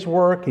it's His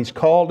work. He's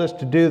called us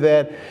to do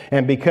that.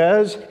 And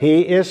because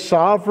He is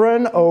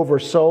sovereign over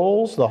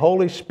souls, the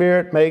Holy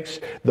Spirit makes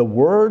the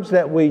words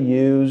that we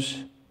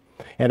use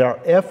and our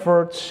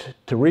efforts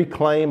to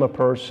reclaim a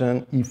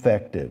person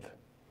effective.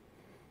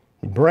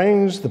 He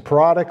brings the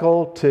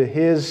prodigal to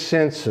his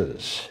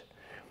senses.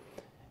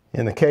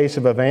 In the case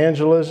of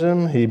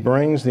evangelism, He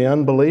brings the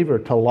unbeliever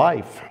to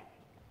life.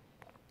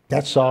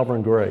 That's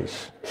sovereign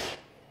grace,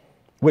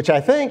 which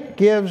I think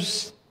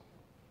gives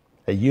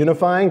a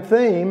unifying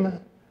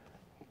theme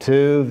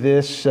to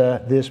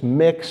this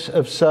mix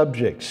of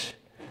subjects.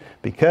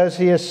 Because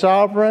He is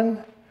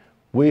sovereign,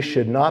 we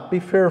should not be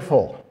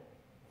fearful.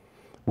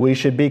 We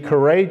should be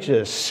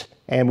courageous,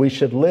 and we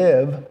should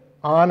live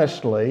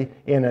honestly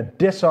in a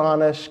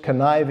dishonest,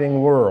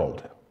 conniving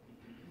world.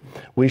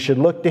 We should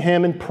look to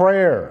Him in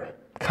prayer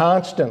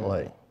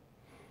constantly.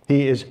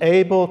 He is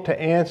able to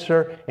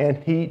answer,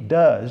 and He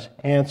does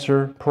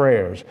answer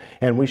prayers.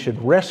 And we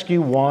should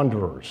rescue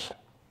wanderers.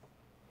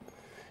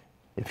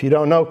 If you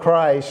don't know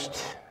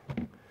Christ,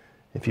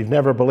 if you've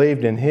never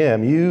believed in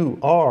Him, you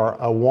are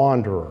a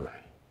wanderer.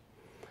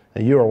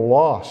 And you are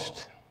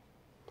lost.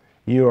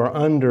 You are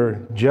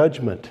under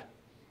judgment,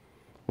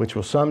 which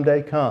will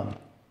someday come.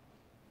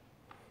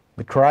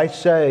 But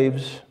Christ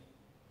saves.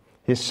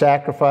 His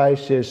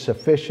sacrifice is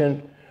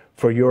sufficient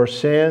for your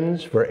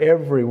sins, for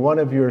every one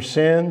of your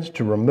sins,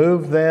 to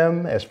remove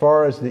them as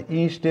far as the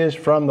east is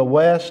from the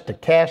west, to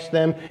cast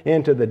them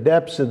into the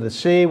depths of the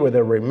sea where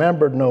they're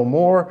remembered no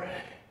more,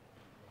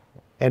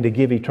 and to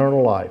give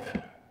eternal life.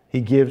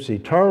 He gives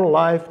eternal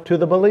life to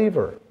the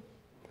believer.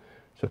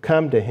 So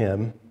come to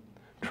Him,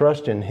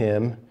 trust in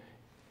Him,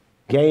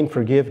 gain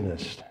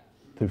forgiveness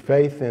through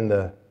faith in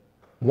the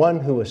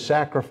one who was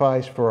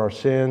sacrificed for our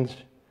sins.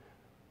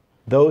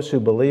 Those who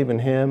believe in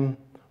Him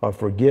are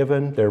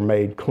forgiven, they're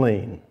made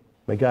clean.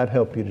 May God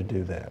help you to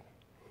do that,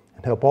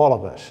 and help all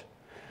of us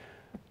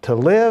to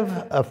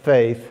live a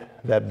faith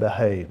that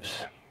behaves.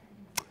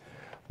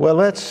 Well,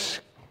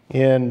 let's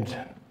end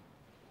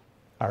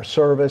our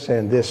service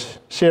and this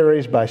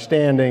series by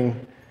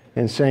standing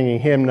and singing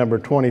hymn number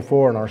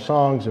 24 in our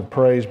Songs of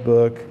Praise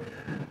book,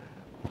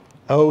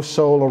 O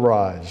Soul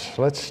Arise.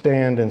 Let's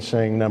stand and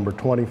sing number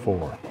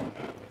 24.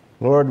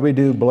 Lord, we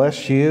do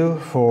bless You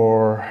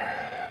for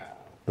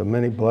the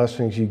many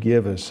blessings You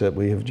give us that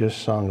we have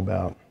just sung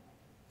about.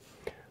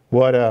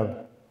 What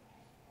a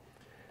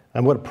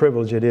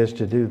privilege it is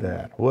to do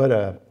that. What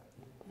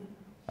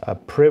a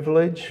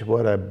privilege,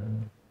 what a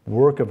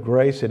work of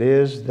grace it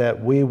is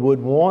that we would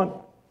want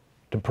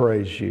to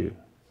praise You.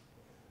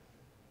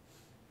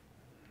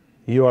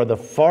 You are the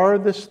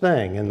farthest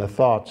thing in the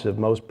thoughts of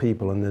most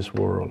people in this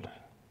world.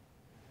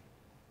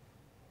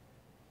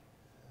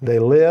 They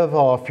live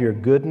off Your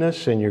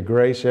goodness and Your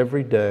grace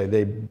every day.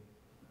 They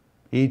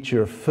eat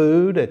Your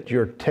food at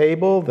Your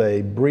table.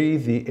 They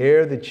breathe the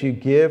air that You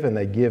give, and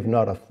they give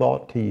not a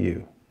thought to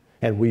You.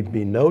 And we'd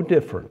be no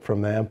different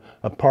from them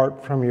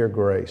apart from Your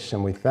grace.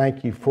 And we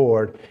thank You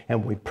for it,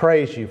 and we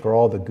praise You for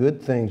all the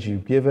good things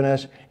You've given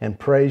us, and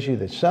praise You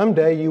that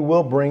someday You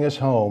will bring us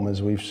home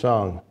as we've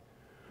sung.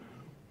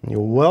 And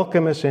You'll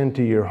welcome us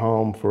into Your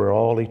home for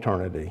all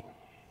eternity.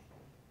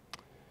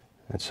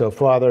 And so,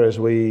 Father, as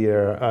we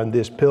are on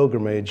this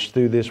pilgrimage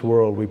through this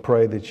world, we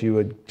pray that You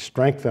would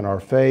strengthen our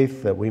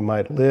faith, that we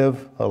might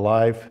live a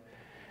life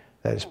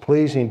that is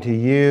pleasing to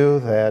you,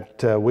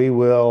 that we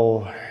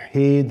will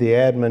heed the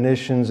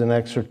admonitions and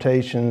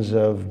exhortations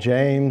of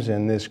James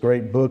in this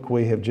great book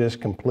we have just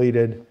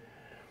completed,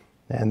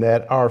 and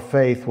that our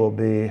faith will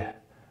be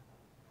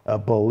a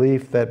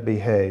belief that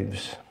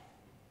behaves.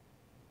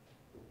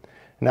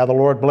 Now the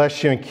Lord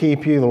bless you and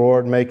keep you. The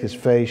Lord make His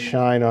face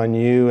shine on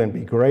you and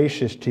be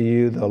gracious to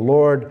you. The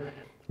Lord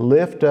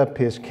lift up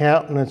His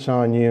countenance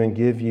on you and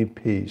give you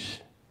peace.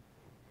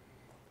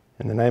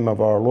 In the name of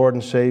our Lord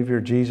and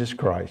Savior, Jesus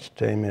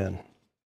Christ, amen.